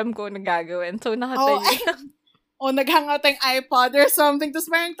natin alam kung anong gagawin. So, nakatayo. O nag-hangout ang iPod or something. Tapos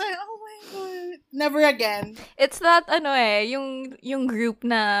parang tayo, oh my God. Never again. It's that, yung group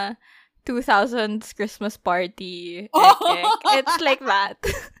na 2000s Christmas party. Oh! It's like that.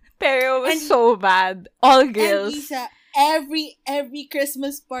 Pero it was so bad. All And girls. Isa, every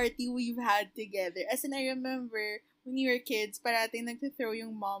Christmas party we've had together. As in, I remember, when we were kids, parating nag-throw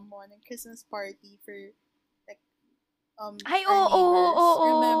yung mom mo ng Christmas party for, like, our neighbors.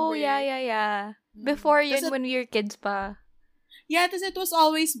 Remember? Yeah. Before yun, when we were kids pa. Yeah, tapos it was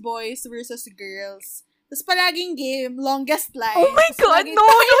always boys versus girls. Tapos palaging game, longest line. Oh my Tapos God, palaging, no.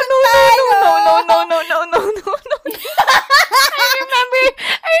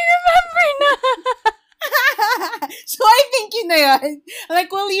 I I remember na. So I think yun na yun. Like,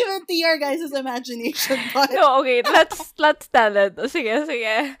 we'll leave it to your guys' imagination. But, No, okay. Let's tell it. Sige.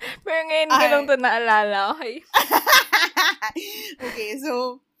 Pero ngayon ko lang ito naalala. Okay. Okay,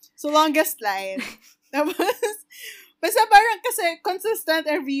 so longest line. Tapos, basta parang kasi consistent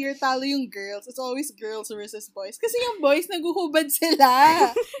every year talo yung girls. It's always girls versus boys. Kasi yung boys, naguhubad sila.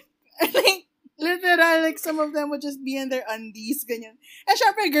 Like, literal, like, some of them would just be in their undies, ganyan. Eh,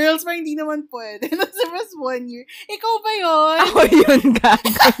 syempre, girls, parang hindi naman pwede. That's the first 1 year. Ikaw ba yun? Ako yun,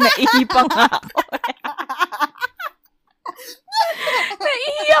 gago. Naiipang ako.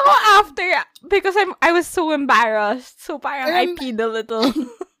 Naihi ako after because I was so embarrassed. So parang I peed a little.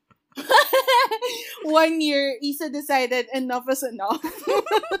 1 year, Isa decided enough is enough.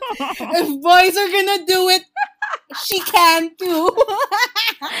 If boys are gonna do it, she can too.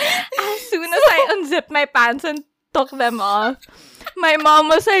 As soon as I unzipped my pants and took them off, my mom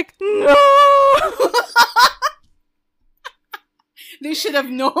was like, no! They should have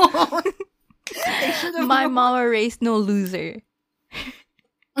known. My mama raised no loser.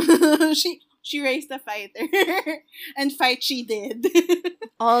 She raised a fighter. And fight she did.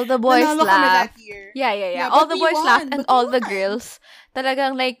 All the boys Nanalo kami laughed. that year. Yeah. But All the we boys won. laughed and But all we the won. girls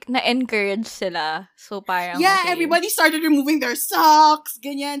talagang like na-encourage sila. So parang Yeah, okay. everybody started removing their socks,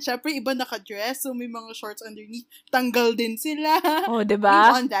 ganyan. Syempre, iba naka-dress, so may mga shorts underneath. Tanggal din sila. Oh, diba?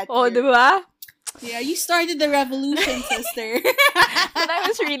 We won that Oh, year. diba? Yeah, you started the revolution, sister. But I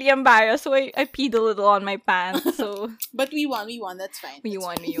was really embarrassed, so I peed a little on my pants. So But we won, that's fine. we That's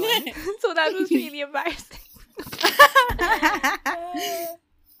won. fine. So that was really embarrassing.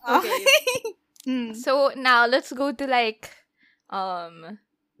 Okay. So now let's go to like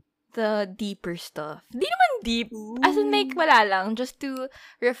the deeper stuff. Di naman deep. As in like wala lang, just to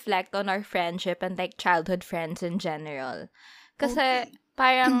reflect on our friendship and like childhood friends in general. Kasi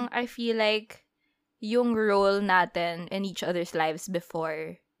parang I feel like yung role natin in each other's lives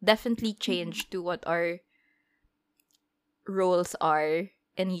before definitely changed to what our roles are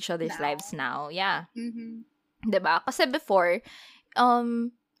in each other's lives now. Yeah. Mm-hmm. Diba? Kasi before,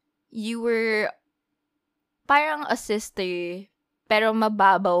 you were parang a sister, pero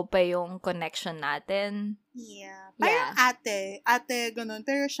mababaw pa yung connection natin. Yeah. Parang ate, ganun.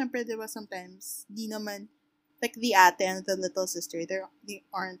 Pero syempre, diba, sometimes, di naman, like the ate and the little sister, they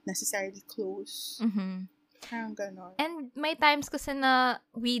aren't necessarily close. Mm-hmm. Parang ganun. And may times kasi na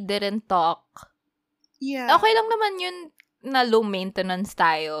we didn't talk. Yeah. Okay lang naman yun na low maintenance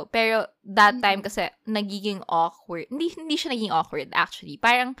tayo. Pero that time kasi nagiging awkward. Hindi siya naging awkward actually.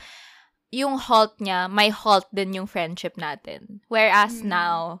 Parang yung halt niya, may halt din yung friendship natin. Whereas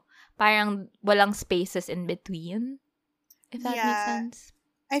now, parang walang spaces in between. If that makes sense.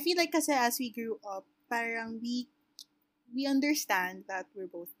 I feel like kasi as we grew up, parang we understand that we're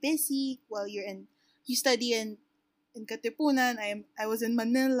both busy while you study in Katipunan. I was in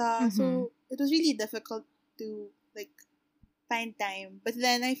Manila. Mm-hmm. So it was really difficult to like find time. But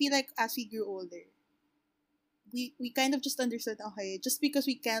then I feel like as we grew older, we kind of just understood, okay, just because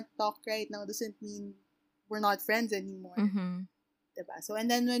we can't talk right now doesn't mean we're not friends anymore. Mm-hmm. Diba? So, and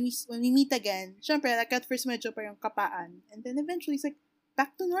then when we meet again, syempre, like at first medyo parang kapaan. And then eventually, it's like,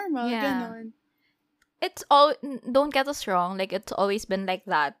 back to normal. Yeah. Ganon. It's all, don't get us wrong, like, it's always been like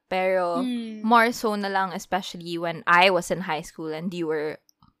that. Pero, more so na lang, especially when I was in high school and you were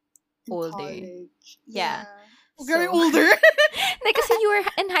In older. college. Yeah. Very So- older. Like, kasi you were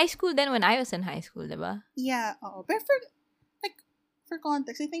in high school then when I was in high school, diba? Yeah, oo. Pero for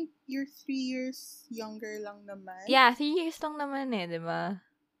context, I think you're 3 years younger lang naman. Yeah, 3 years lang naman diba?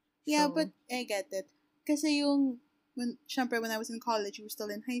 Yeah, So- but I get it. Kasi syempre when I was in college, you were still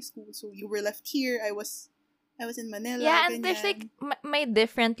in high school, so you were left here. I was in Manila. Yeah, and there's like, may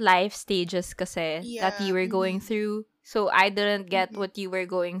different life stages kasi that Yeah, you were going through. So, I didn't get what you were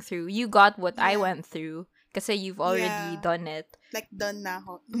going through. You got what I Yeah. went through kasi you've already Yeah. done it. like done na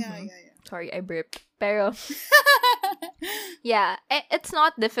ako. Yeah, Mhm. yeah. Sorry, I burped. Pero, yeah, it's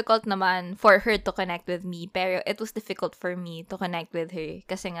not difficult naman for her to connect with me, pero it was difficult for me to connect with her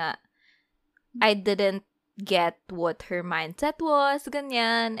kasi nga, I didn't get what her mindset was,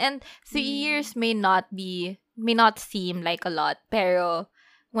 ganyan. And 3 years may not seem like a lot, pero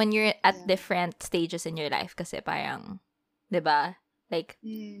when you're at Yeah. different stages in your life kasi parang, 'di ba? Like,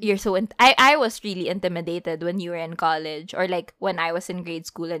 Mm. you're so I was really intimidated when you were in college, or like when I was in grade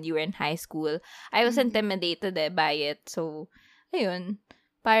school and you were in high school. I was intimidated by it. So, ayun,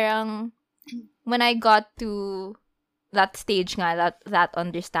 parang when I got to that stage nga, that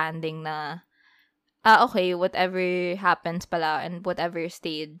understanding na okay, whatever happens pala and whatever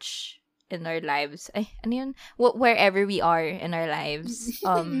stage in our lives, ano yun? Wherever we are in our lives,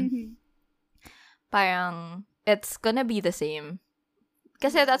 parang it's gonna be the same.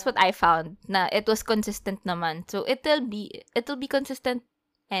 Kasi that's what I found, na it was consistent naman. So it'll be consistent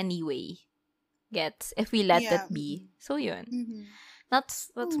anyway. Gets, if we let Yeah. it be. So yun. Mm-hmm. That's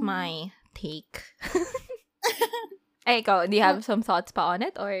my take. Ay, ikaw, do you have some thoughts pa on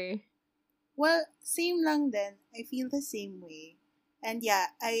it, or? Well, same lang din. I feel the same way. And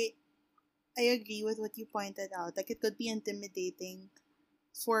yeah, I agree with what you pointed out. Like, it could be intimidating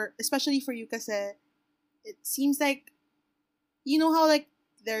especially for you, kasi it seems like, you know how like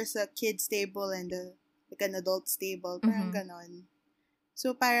there's a kid's table and like an adult's table, parang ganon.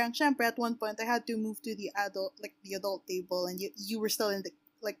 So parang syempre at one point I had to move to the adult table, and you were still in the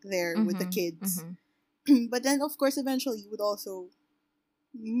there with the kids. But then of course eventually you would also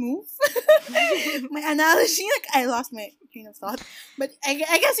move. My analogy, like I lost my train of thought, but I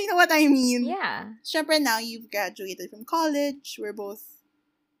guess you know what I mean. Yeah. Syempre now you've graduated from college. We're both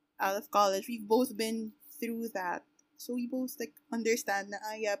out of college. We've both been through that. So we both like understand na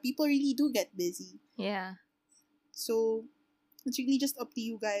yeah, people really do get busy. Yeah. So it's really just up to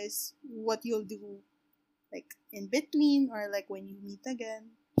you guys what you'll do, like in between or like when you meet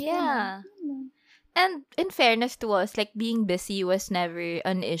again. Yeah. And in fairness to us, like being busy was never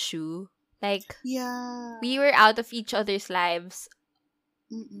an issue. Like, yeah, we were out of each other's lives,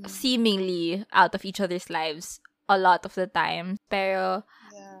 seemingly out of each other's lives a lot of the time. Pero,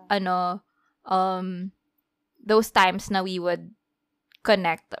 those times na we would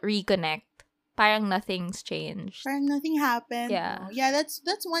reconnect, parang nothing's changed. Parang nothing happened. Yeah. No. Yeah, that's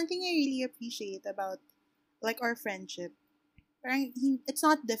one thing I really appreciate about like our friendship. Parang it's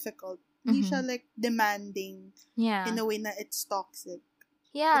not difficult. Hindi siya like demanding in a way na it's toxic.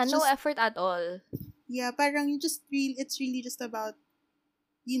 Yeah, it's no effort at all. Yeah, parang it's really just about,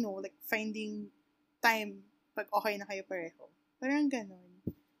 you know, like finding time pag okay na kayo pareho. Parang ganon.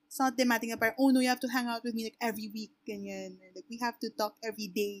 It's not demanding na parang, oh no, you have to hang out with me like every week, ganyan. Like we have to talk every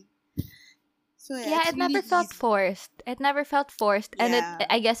day. So yeah, it never felt forced. It never felt forced. Yeah. And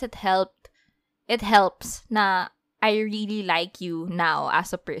I guess it helped. It helps na I really like you now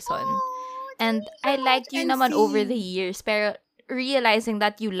as a person. And I like you naman over the years. Pero realizing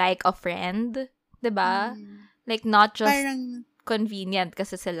that you like a friend, diba? Like not just parang, convenient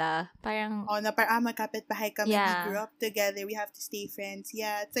kasi sila. Parang, na parang magkapit-bahay kami. We grew up together. We have to stay friends.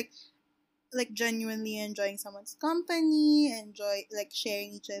 Yeah, it's like genuinely enjoying someone's company, enjoy like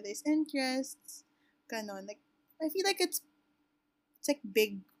sharing each other's interests. Ganon. Like, I feel like it's like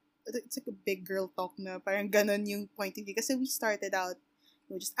a big girl talk na parang ganon yung point of view. Kasi we started out,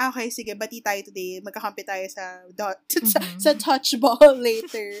 we just, okay, sige, bati tayo today. Magkakampi tayo sa touch ball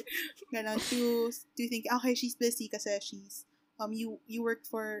later. Ganon. To think, okay, she's busy kasi she's, you worked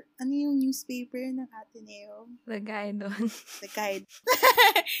for, ano yung newspaper ng Ateneo? The guide doon. The guide.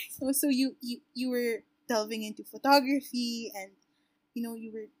 So you were delving into photography, and, you know,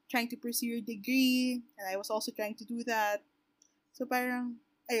 you were trying to pursue your degree, and I was also trying to do that. So parang,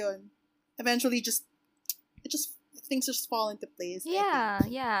 ayun, eventually things just fall into place. Yeah.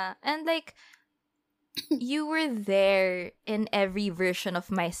 And like, you were there in every version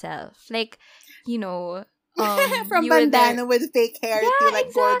of myself. Like, you know, from bandana with fake hair to like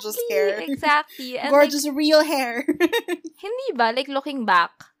exactly, gorgeous hair. Exactly. And gorgeous like, real hair. Hindi ba? Like, looking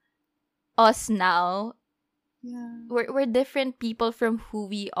back, us now, we're different people from who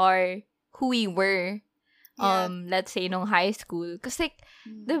we were. Let's say nung high school. Kasi,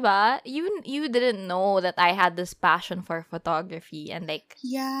 diba, you didn't know that I had this passion for photography, and like,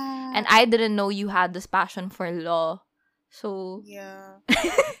 and I didn't know you had this passion for law. So,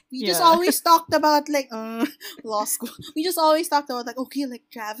 we just always talked about like law school. We just always talked about like, okay, like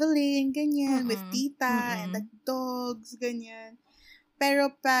traveling, ganyan, with tita and like dogs, ganyan.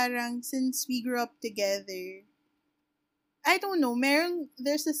 Pero parang since we grew up together, I don't know,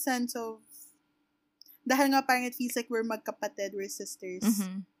 there's a sense of, dahil nga parang it feels like we're magkapatid, we're sisters.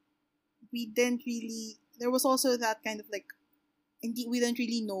 We didn't really, there was also that kind of like, we didn't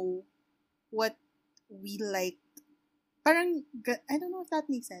really know what we liked. Parang, I don't know if that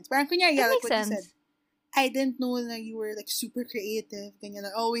makes sense. Parang kunyari, like what you said. I didn't know that you were like super creative, ganyan.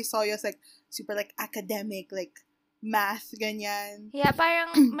 I always saw you as like super like academic, like math, ganyan. Yeah,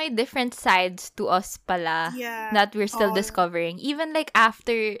 parang may different sides to us pala that we're still discovering. Even like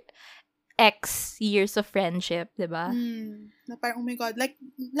after X years of friendship, diba? Na parang, oh my God. Like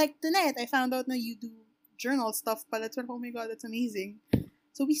tonight, I found out na you do journal stuff pala. It's like, oh my God, that's amazing.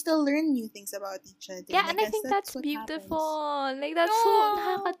 So we still learn new things about each other. Yeah, and I think that's beautiful. Happens. Like, that's so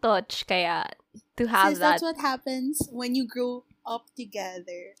nakaka-touch kaya to have that. That's what happens when you grow up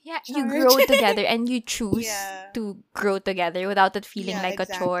together. Yeah, you Charge. grow together and you choose Yeah. to grow together without it feeling Yeah, like a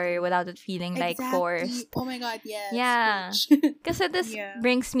chore, exactly. without it feeling like Exactly. forced. Oh my god, yes. Yeah. Preach. Kasi this Yeah.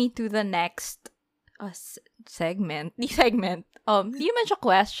 brings me to the next segment. The segment. You mentioned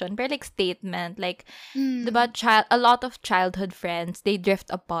question, but like statement. Like, Mm. diba, a lot of childhood friends, they drift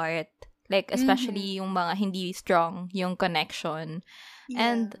apart. Like, Mm-hmm. especially yung mga hindi strong yung connection. Yeah.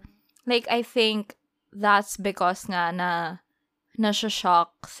 And, like, I think that's because nga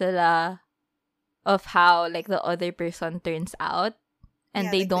nasha-shock sila of how, like, the other person turns out. And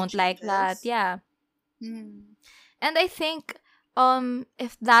Yeah, they like the don't like that. changes. Yeah. Mm. And I think,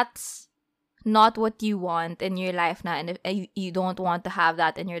 if that's not what you want in your life na, and if you don't want to have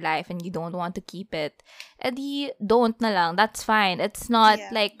that in your life and you don't want to keep it, edi don't na lang. That's fine. It's not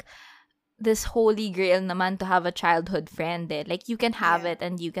Yeah. like this holy grail naman to have a childhood friend. Eh. Like, you can have Yeah. it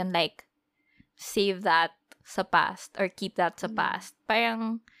and you can, like, save that sa past or keep that sa Mm. past.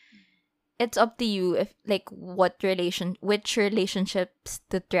 Parang, it's up to you if, like, which relationships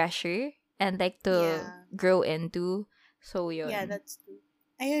to treasure and, like, to Yeah. grow into. So, Yeah, yun. that's true.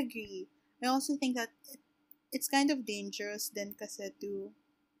 I agree. I also think that it's kind of dangerous then kasi to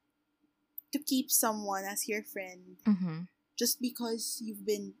keep someone as your friend Mm-hmm. just because you've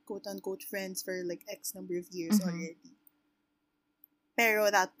been quote unquote friends for like X number of years Mm-hmm. already.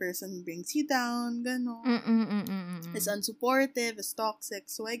 Pero that person brings you down, ganon. Is unsupportive, is toxic.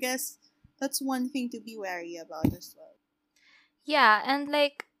 So I guess that's one thing to be wary about as well. Yeah, and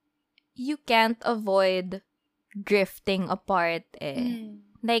like, you can't avoid drifting apart eh.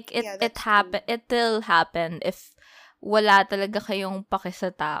 Like, Yeah, it that's happen, true. it will happen if wala talaga kayong paki sa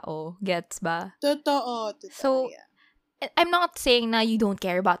tao. Gets ba? Totoo, So, yeah. I'm not saying na you don't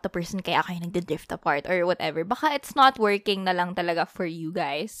care about the person kaya kayo nagde-drift apart or whatever. Baka it's not working na lang talaga for you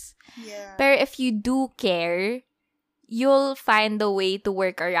guys. Yeah. Pero if you do care, you'll find a way to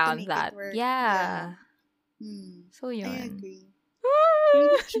work To around make that. it work. Yeah. So, I yun. agree.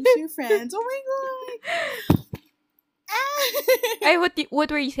 Really choose your friends. Oh my god. Ay,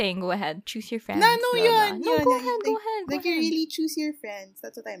 what were you saying? Go ahead. Choose your friends. No, Blah, blah. yun. No, Yun, go yun. ahead, go ahead, go Like, you ahead. really choose your friends.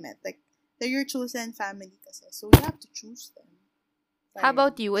 That's what I meant. Like, they're your chosen family kasi. So, you have to choose them. How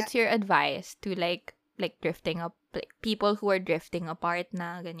about you? Yeah. What's your advice to like drifting up, like people who are drifting apart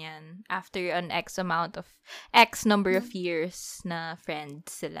na ganyan after an X number of years na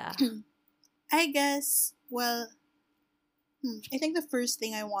friends sila? I guess, well, I think the first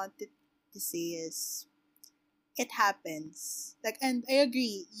thing I wanted to say is it happens. Like, and I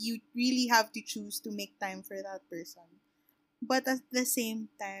agree, you really have to choose to make time for that person. But at the same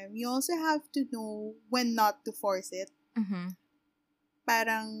time, you also have to know when not to force it. Mm-hmm.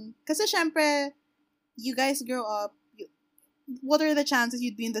 Parang, kasi syempre, you guys grow up, what are the chances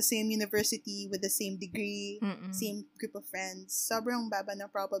you'd be in the same university with the same degree, same group of friends? Sobrang baba na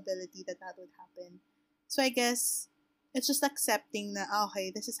probability that would happen. So I guess it's just accepting na,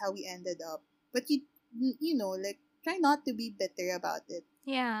 okay, this is how we ended up. But you know, like, try not to be bitter about it.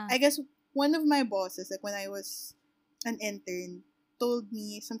 Yeah. I guess one of my bosses, like when I was an intern, told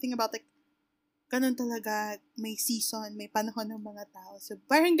me something about like, ganun talaga, may season, may panahon ng mga tao. So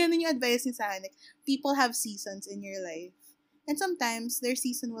parang ganun yung advice niya sa akin. Like, people have seasons in your life. And sometimes, their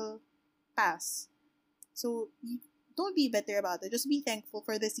season will pass. So, don't be bitter about it. Just be thankful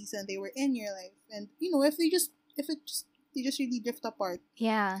for the season they were in your life. And, you know, if they just really drift apart.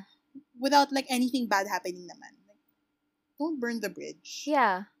 Yeah. Without, like, anything bad happening naman. Like, don't burn the bridge.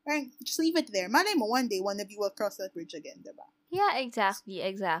 Yeah. Right? Just leave it there. Malay mo, one day, one of you will cross that bridge again, diba? Yeah,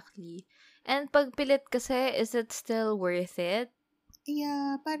 exactly. And pag pilit kasi, is it still worth it?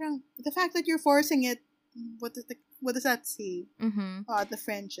 Yeah, parang, the fact that you're forcing it, what does that say? Mm-hmm. The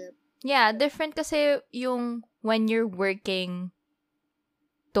friendship. Yeah, different kasi yung when you're working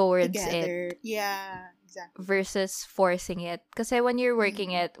towards together. it. Yeah, exactly. Versus forcing it. Kasi when you're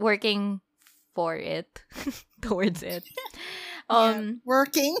working for it, towards it.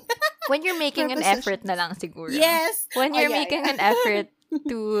 Working. When you're making an effort na lang siguro. Yes. When you're making an effort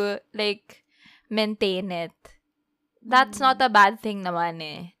to like maintain it, that's not a bad thing naman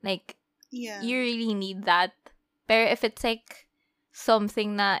eh. Like, you really need that. Pero if it's like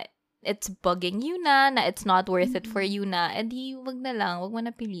something na it's bugging you na it's not worth it for you na, edi wag na lang, wag mo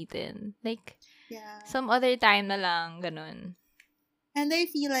na pilitin. Like, some other time na lang, ganun. And I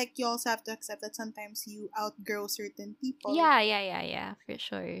feel like you also have to accept that sometimes you outgrow certain people. Yeah, for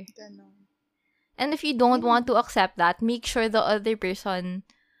sure. Ganun. And if you don't want to accept that, make sure the other person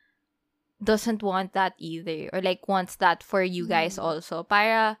doesn't want that either. Or like wants that for you guys also.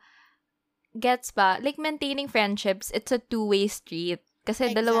 Para, gets ba? Like maintaining friendships, it's a two-way street.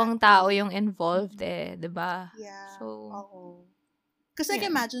 Kasi dalawang tao Exactly. yung involved eh, 'di ba? Yeah. So, Oo. Because like yeah.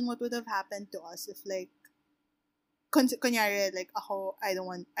 imagine what would have happened to us if like kunyari like ako I don't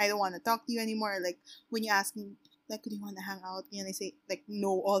want to talk to you anymore, like when you ask me like do you want to hang out and I say like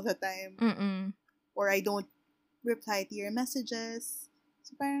no all the time, Mm-mm. or I don't reply to your messages.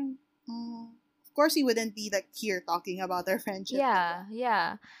 So parang of course we wouldn't be like here talking about our friendship, Yeah, diba? yeah.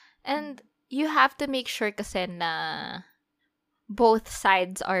 And you have to make sure kasi na both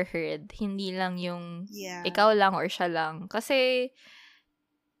sides are heard. Hindi lang yung Yeah. ikaw lang or siya lang. Kasi,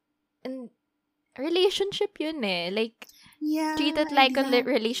 in relationship yun eh. Like, Yeah, treat it like a exactly.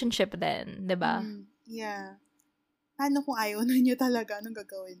 relationship then, di ba? Yeah. Paano kung ayaw na niyo talaga? Anong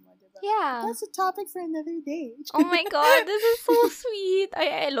gagawin mo, diba? Yeah. That's a topic for another day. Oh my God, this is so sweet.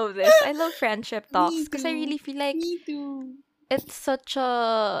 I love this. I love friendship talks because I really feel like Me too. it's such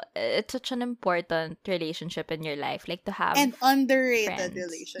an important relationship in your life, like to have And underrated friends.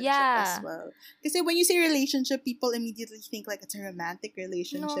 relationship Yeah. as well. Kasi when you say relationship, people immediately think like it's a romantic No,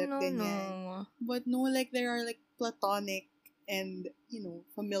 relationship. no, ganyan. no. But no, like there are like platonic and,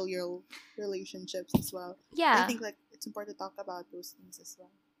 familial relationships as well. I Yeah. think like it's important to talk about those things as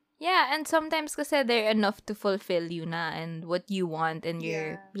well. Yeah, and sometimes kasi they're enough to fulfill you na and what you want in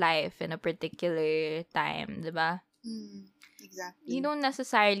your Yeah. life in a particular time, diba? Exactly. You don't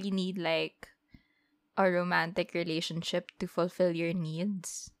necessarily need like a romantic relationship to fulfill your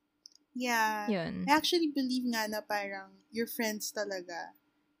needs. Yeah. Yun. I actually believe nga na parang your friends talaga,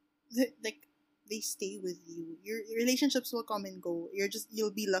 like, they stay with you. Your relationships will come and go.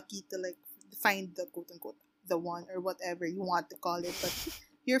 You'll be lucky to like find the quote-unquote the one or whatever you want to call it. But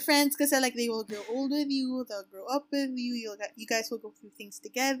your friends, kasi like they will grow old with you, they'll grow up with you, you guys will go through things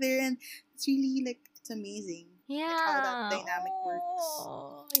together, and it's really like, it's amazing. Yeah. Like how that dynamic works.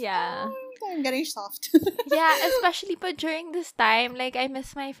 Yeah. I'm getting soft. Yeah, especially but during this time, like I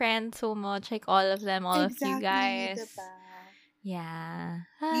miss my friends so much, like all of them, all of you guys. Diba? Yeah.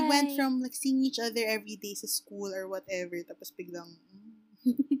 We went Hi. from like seeing each other every day sa school or whatever, tapos biglang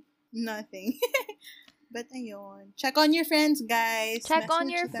nothing. But ayun, check on your friends, guys. Check on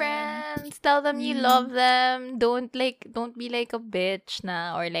Message your them. friends. Tell them you love them. Don't be like a bitch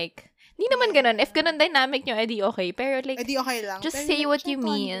na or like hindi naman ganun. If ganun dynamic nyo, edi okay. Pero like Edi okay lang. just Pero say like, what you check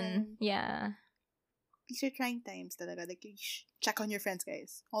on mean. them. Yeah. These are trying times talaga. Like, check on your friends,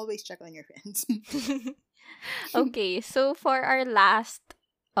 guys. Always check on your friends. Okay, so for our last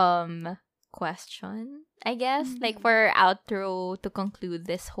question, I guess, like for our outro to conclude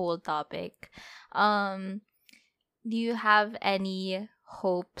this whole topic, do you have any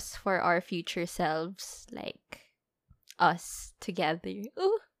hopes for our future selves, like us together?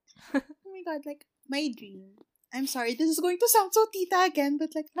 Ooh. Oh my God, like, my dream. I'm sorry, this is going to sound so tita again,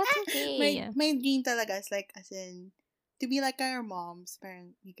 but like, That's okay. my dream talaga is like, as in, to be like our moms.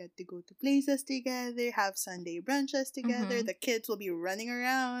 Parang we get to go to places together, have Sunday brunches together. The kids will be running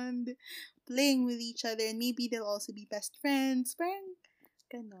around, playing with each other, and maybe they'll also be best friends. Parang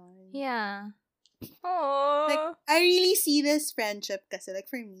ganon. Yeah. Oh. Like, I really see this friendship kasi, like,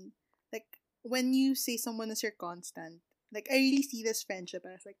 for me, like, when you say someone is your constant, like, I really see this friendship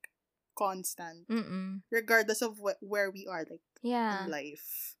as, like, constant. Regardless of where we are, like, in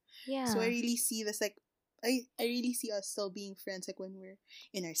life. Yeah. So I really see this, like, I really see us still being friends, like, when we're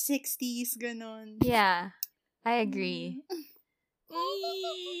in our 60s, ganon. Yeah. I agree.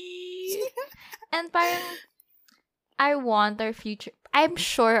 And parang, I want our future, I'm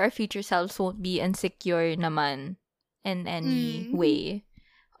sure our future selves won't be insecure naman in any way.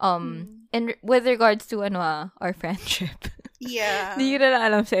 With regards to our friendship. Yeah. Hindi ko na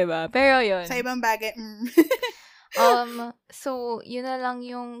alam sa iba. Pero yun. Sa ibang bagay. So, yun na lang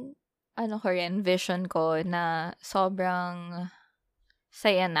yung vision ko na sobrang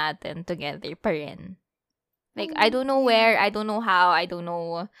saya natin together pa rin. Like, I don't know where, I don't know how, I don't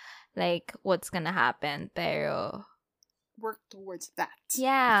know, like, what's gonna happen, pero work towards that.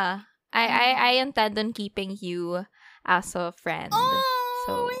 Yeah. I intend on keeping you as a friend.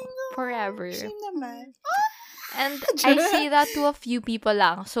 So, forever. Shame naman. And I say that to a few people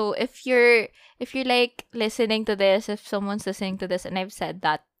lang. So, if you're like listening to this, if someone's listening to this and I've said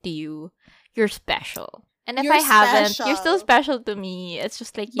that to you, you're special. And if I haven't, you're still special to me. It's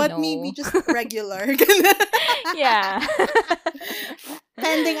just like, but maybe just regular. Yeah.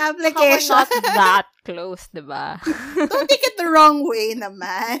 Pending application. We're not that close, diba? Don't take it the wrong way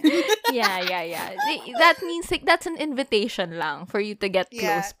naman. Yeah. That means like that's an invitation lang for you to get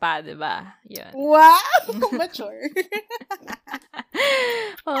close pa, diba? Yeah. Wow! Mature.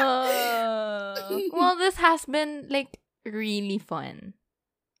 Well, this has been like really fun.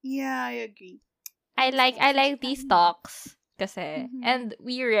 Yeah, I agree. I like these talks Kasi, Mhm. and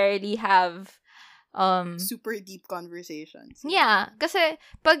we rarely have, Super deep conversations. yeah, kasi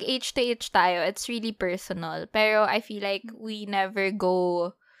pag age to age tayo, it's really personal. Pero I feel like we never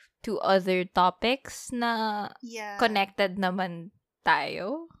go to other topics na Yeah. connected naman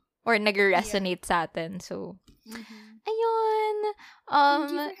tayo or nag-resonate sa atin. So, Mhm. ayun.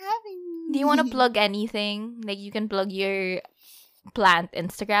 Thank you for having me. Do you want to plug anything? Like, you can plug your plant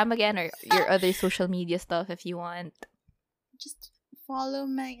Instagram again or your other social media stuff if you want. Just follow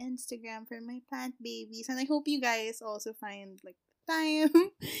my Instagram for my plant babies, and I hope you guys also find like time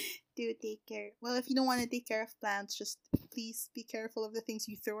to take care. Well, if you don't want to take care of plants, just please be careful of the things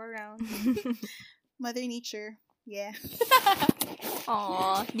you throw around. Mother Nature, yeah.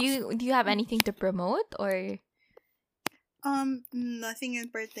 Aw. Do you have anything to promote or? Nothing in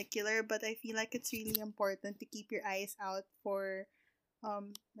particular, but I feel like it's really important to keep your eyes out for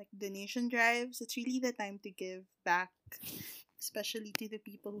like donation drives. It's really the time to give back, especially to the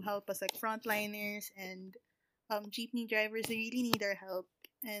people who help us, like frontliners and jeepney drivers. They really need our help,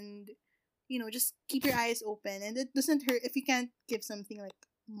 and just keep your eyes open. And it doesn't hurt if you can't give something like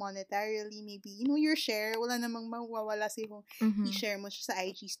monetarily. Maybe your share. Wala namang mawawala sa'yo kung i-share mo siya sa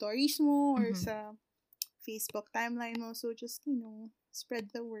IG stories mo or sa Facebook timeline mo. So just,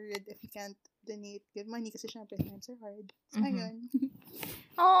 spread the word. If you can't donate, give money kasi syempre times are hard. So, ayun.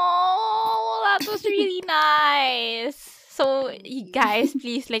 Oh, that was really nice. So, you guys,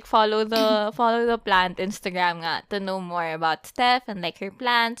 please follow the plant Instagram nga to know more about Steph and her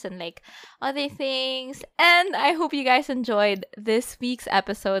plants and other things. And I hope you guys enjoyed this week's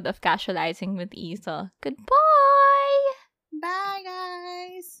episode of Casualizing with Isa. Goodbye. Bye,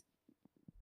 guys.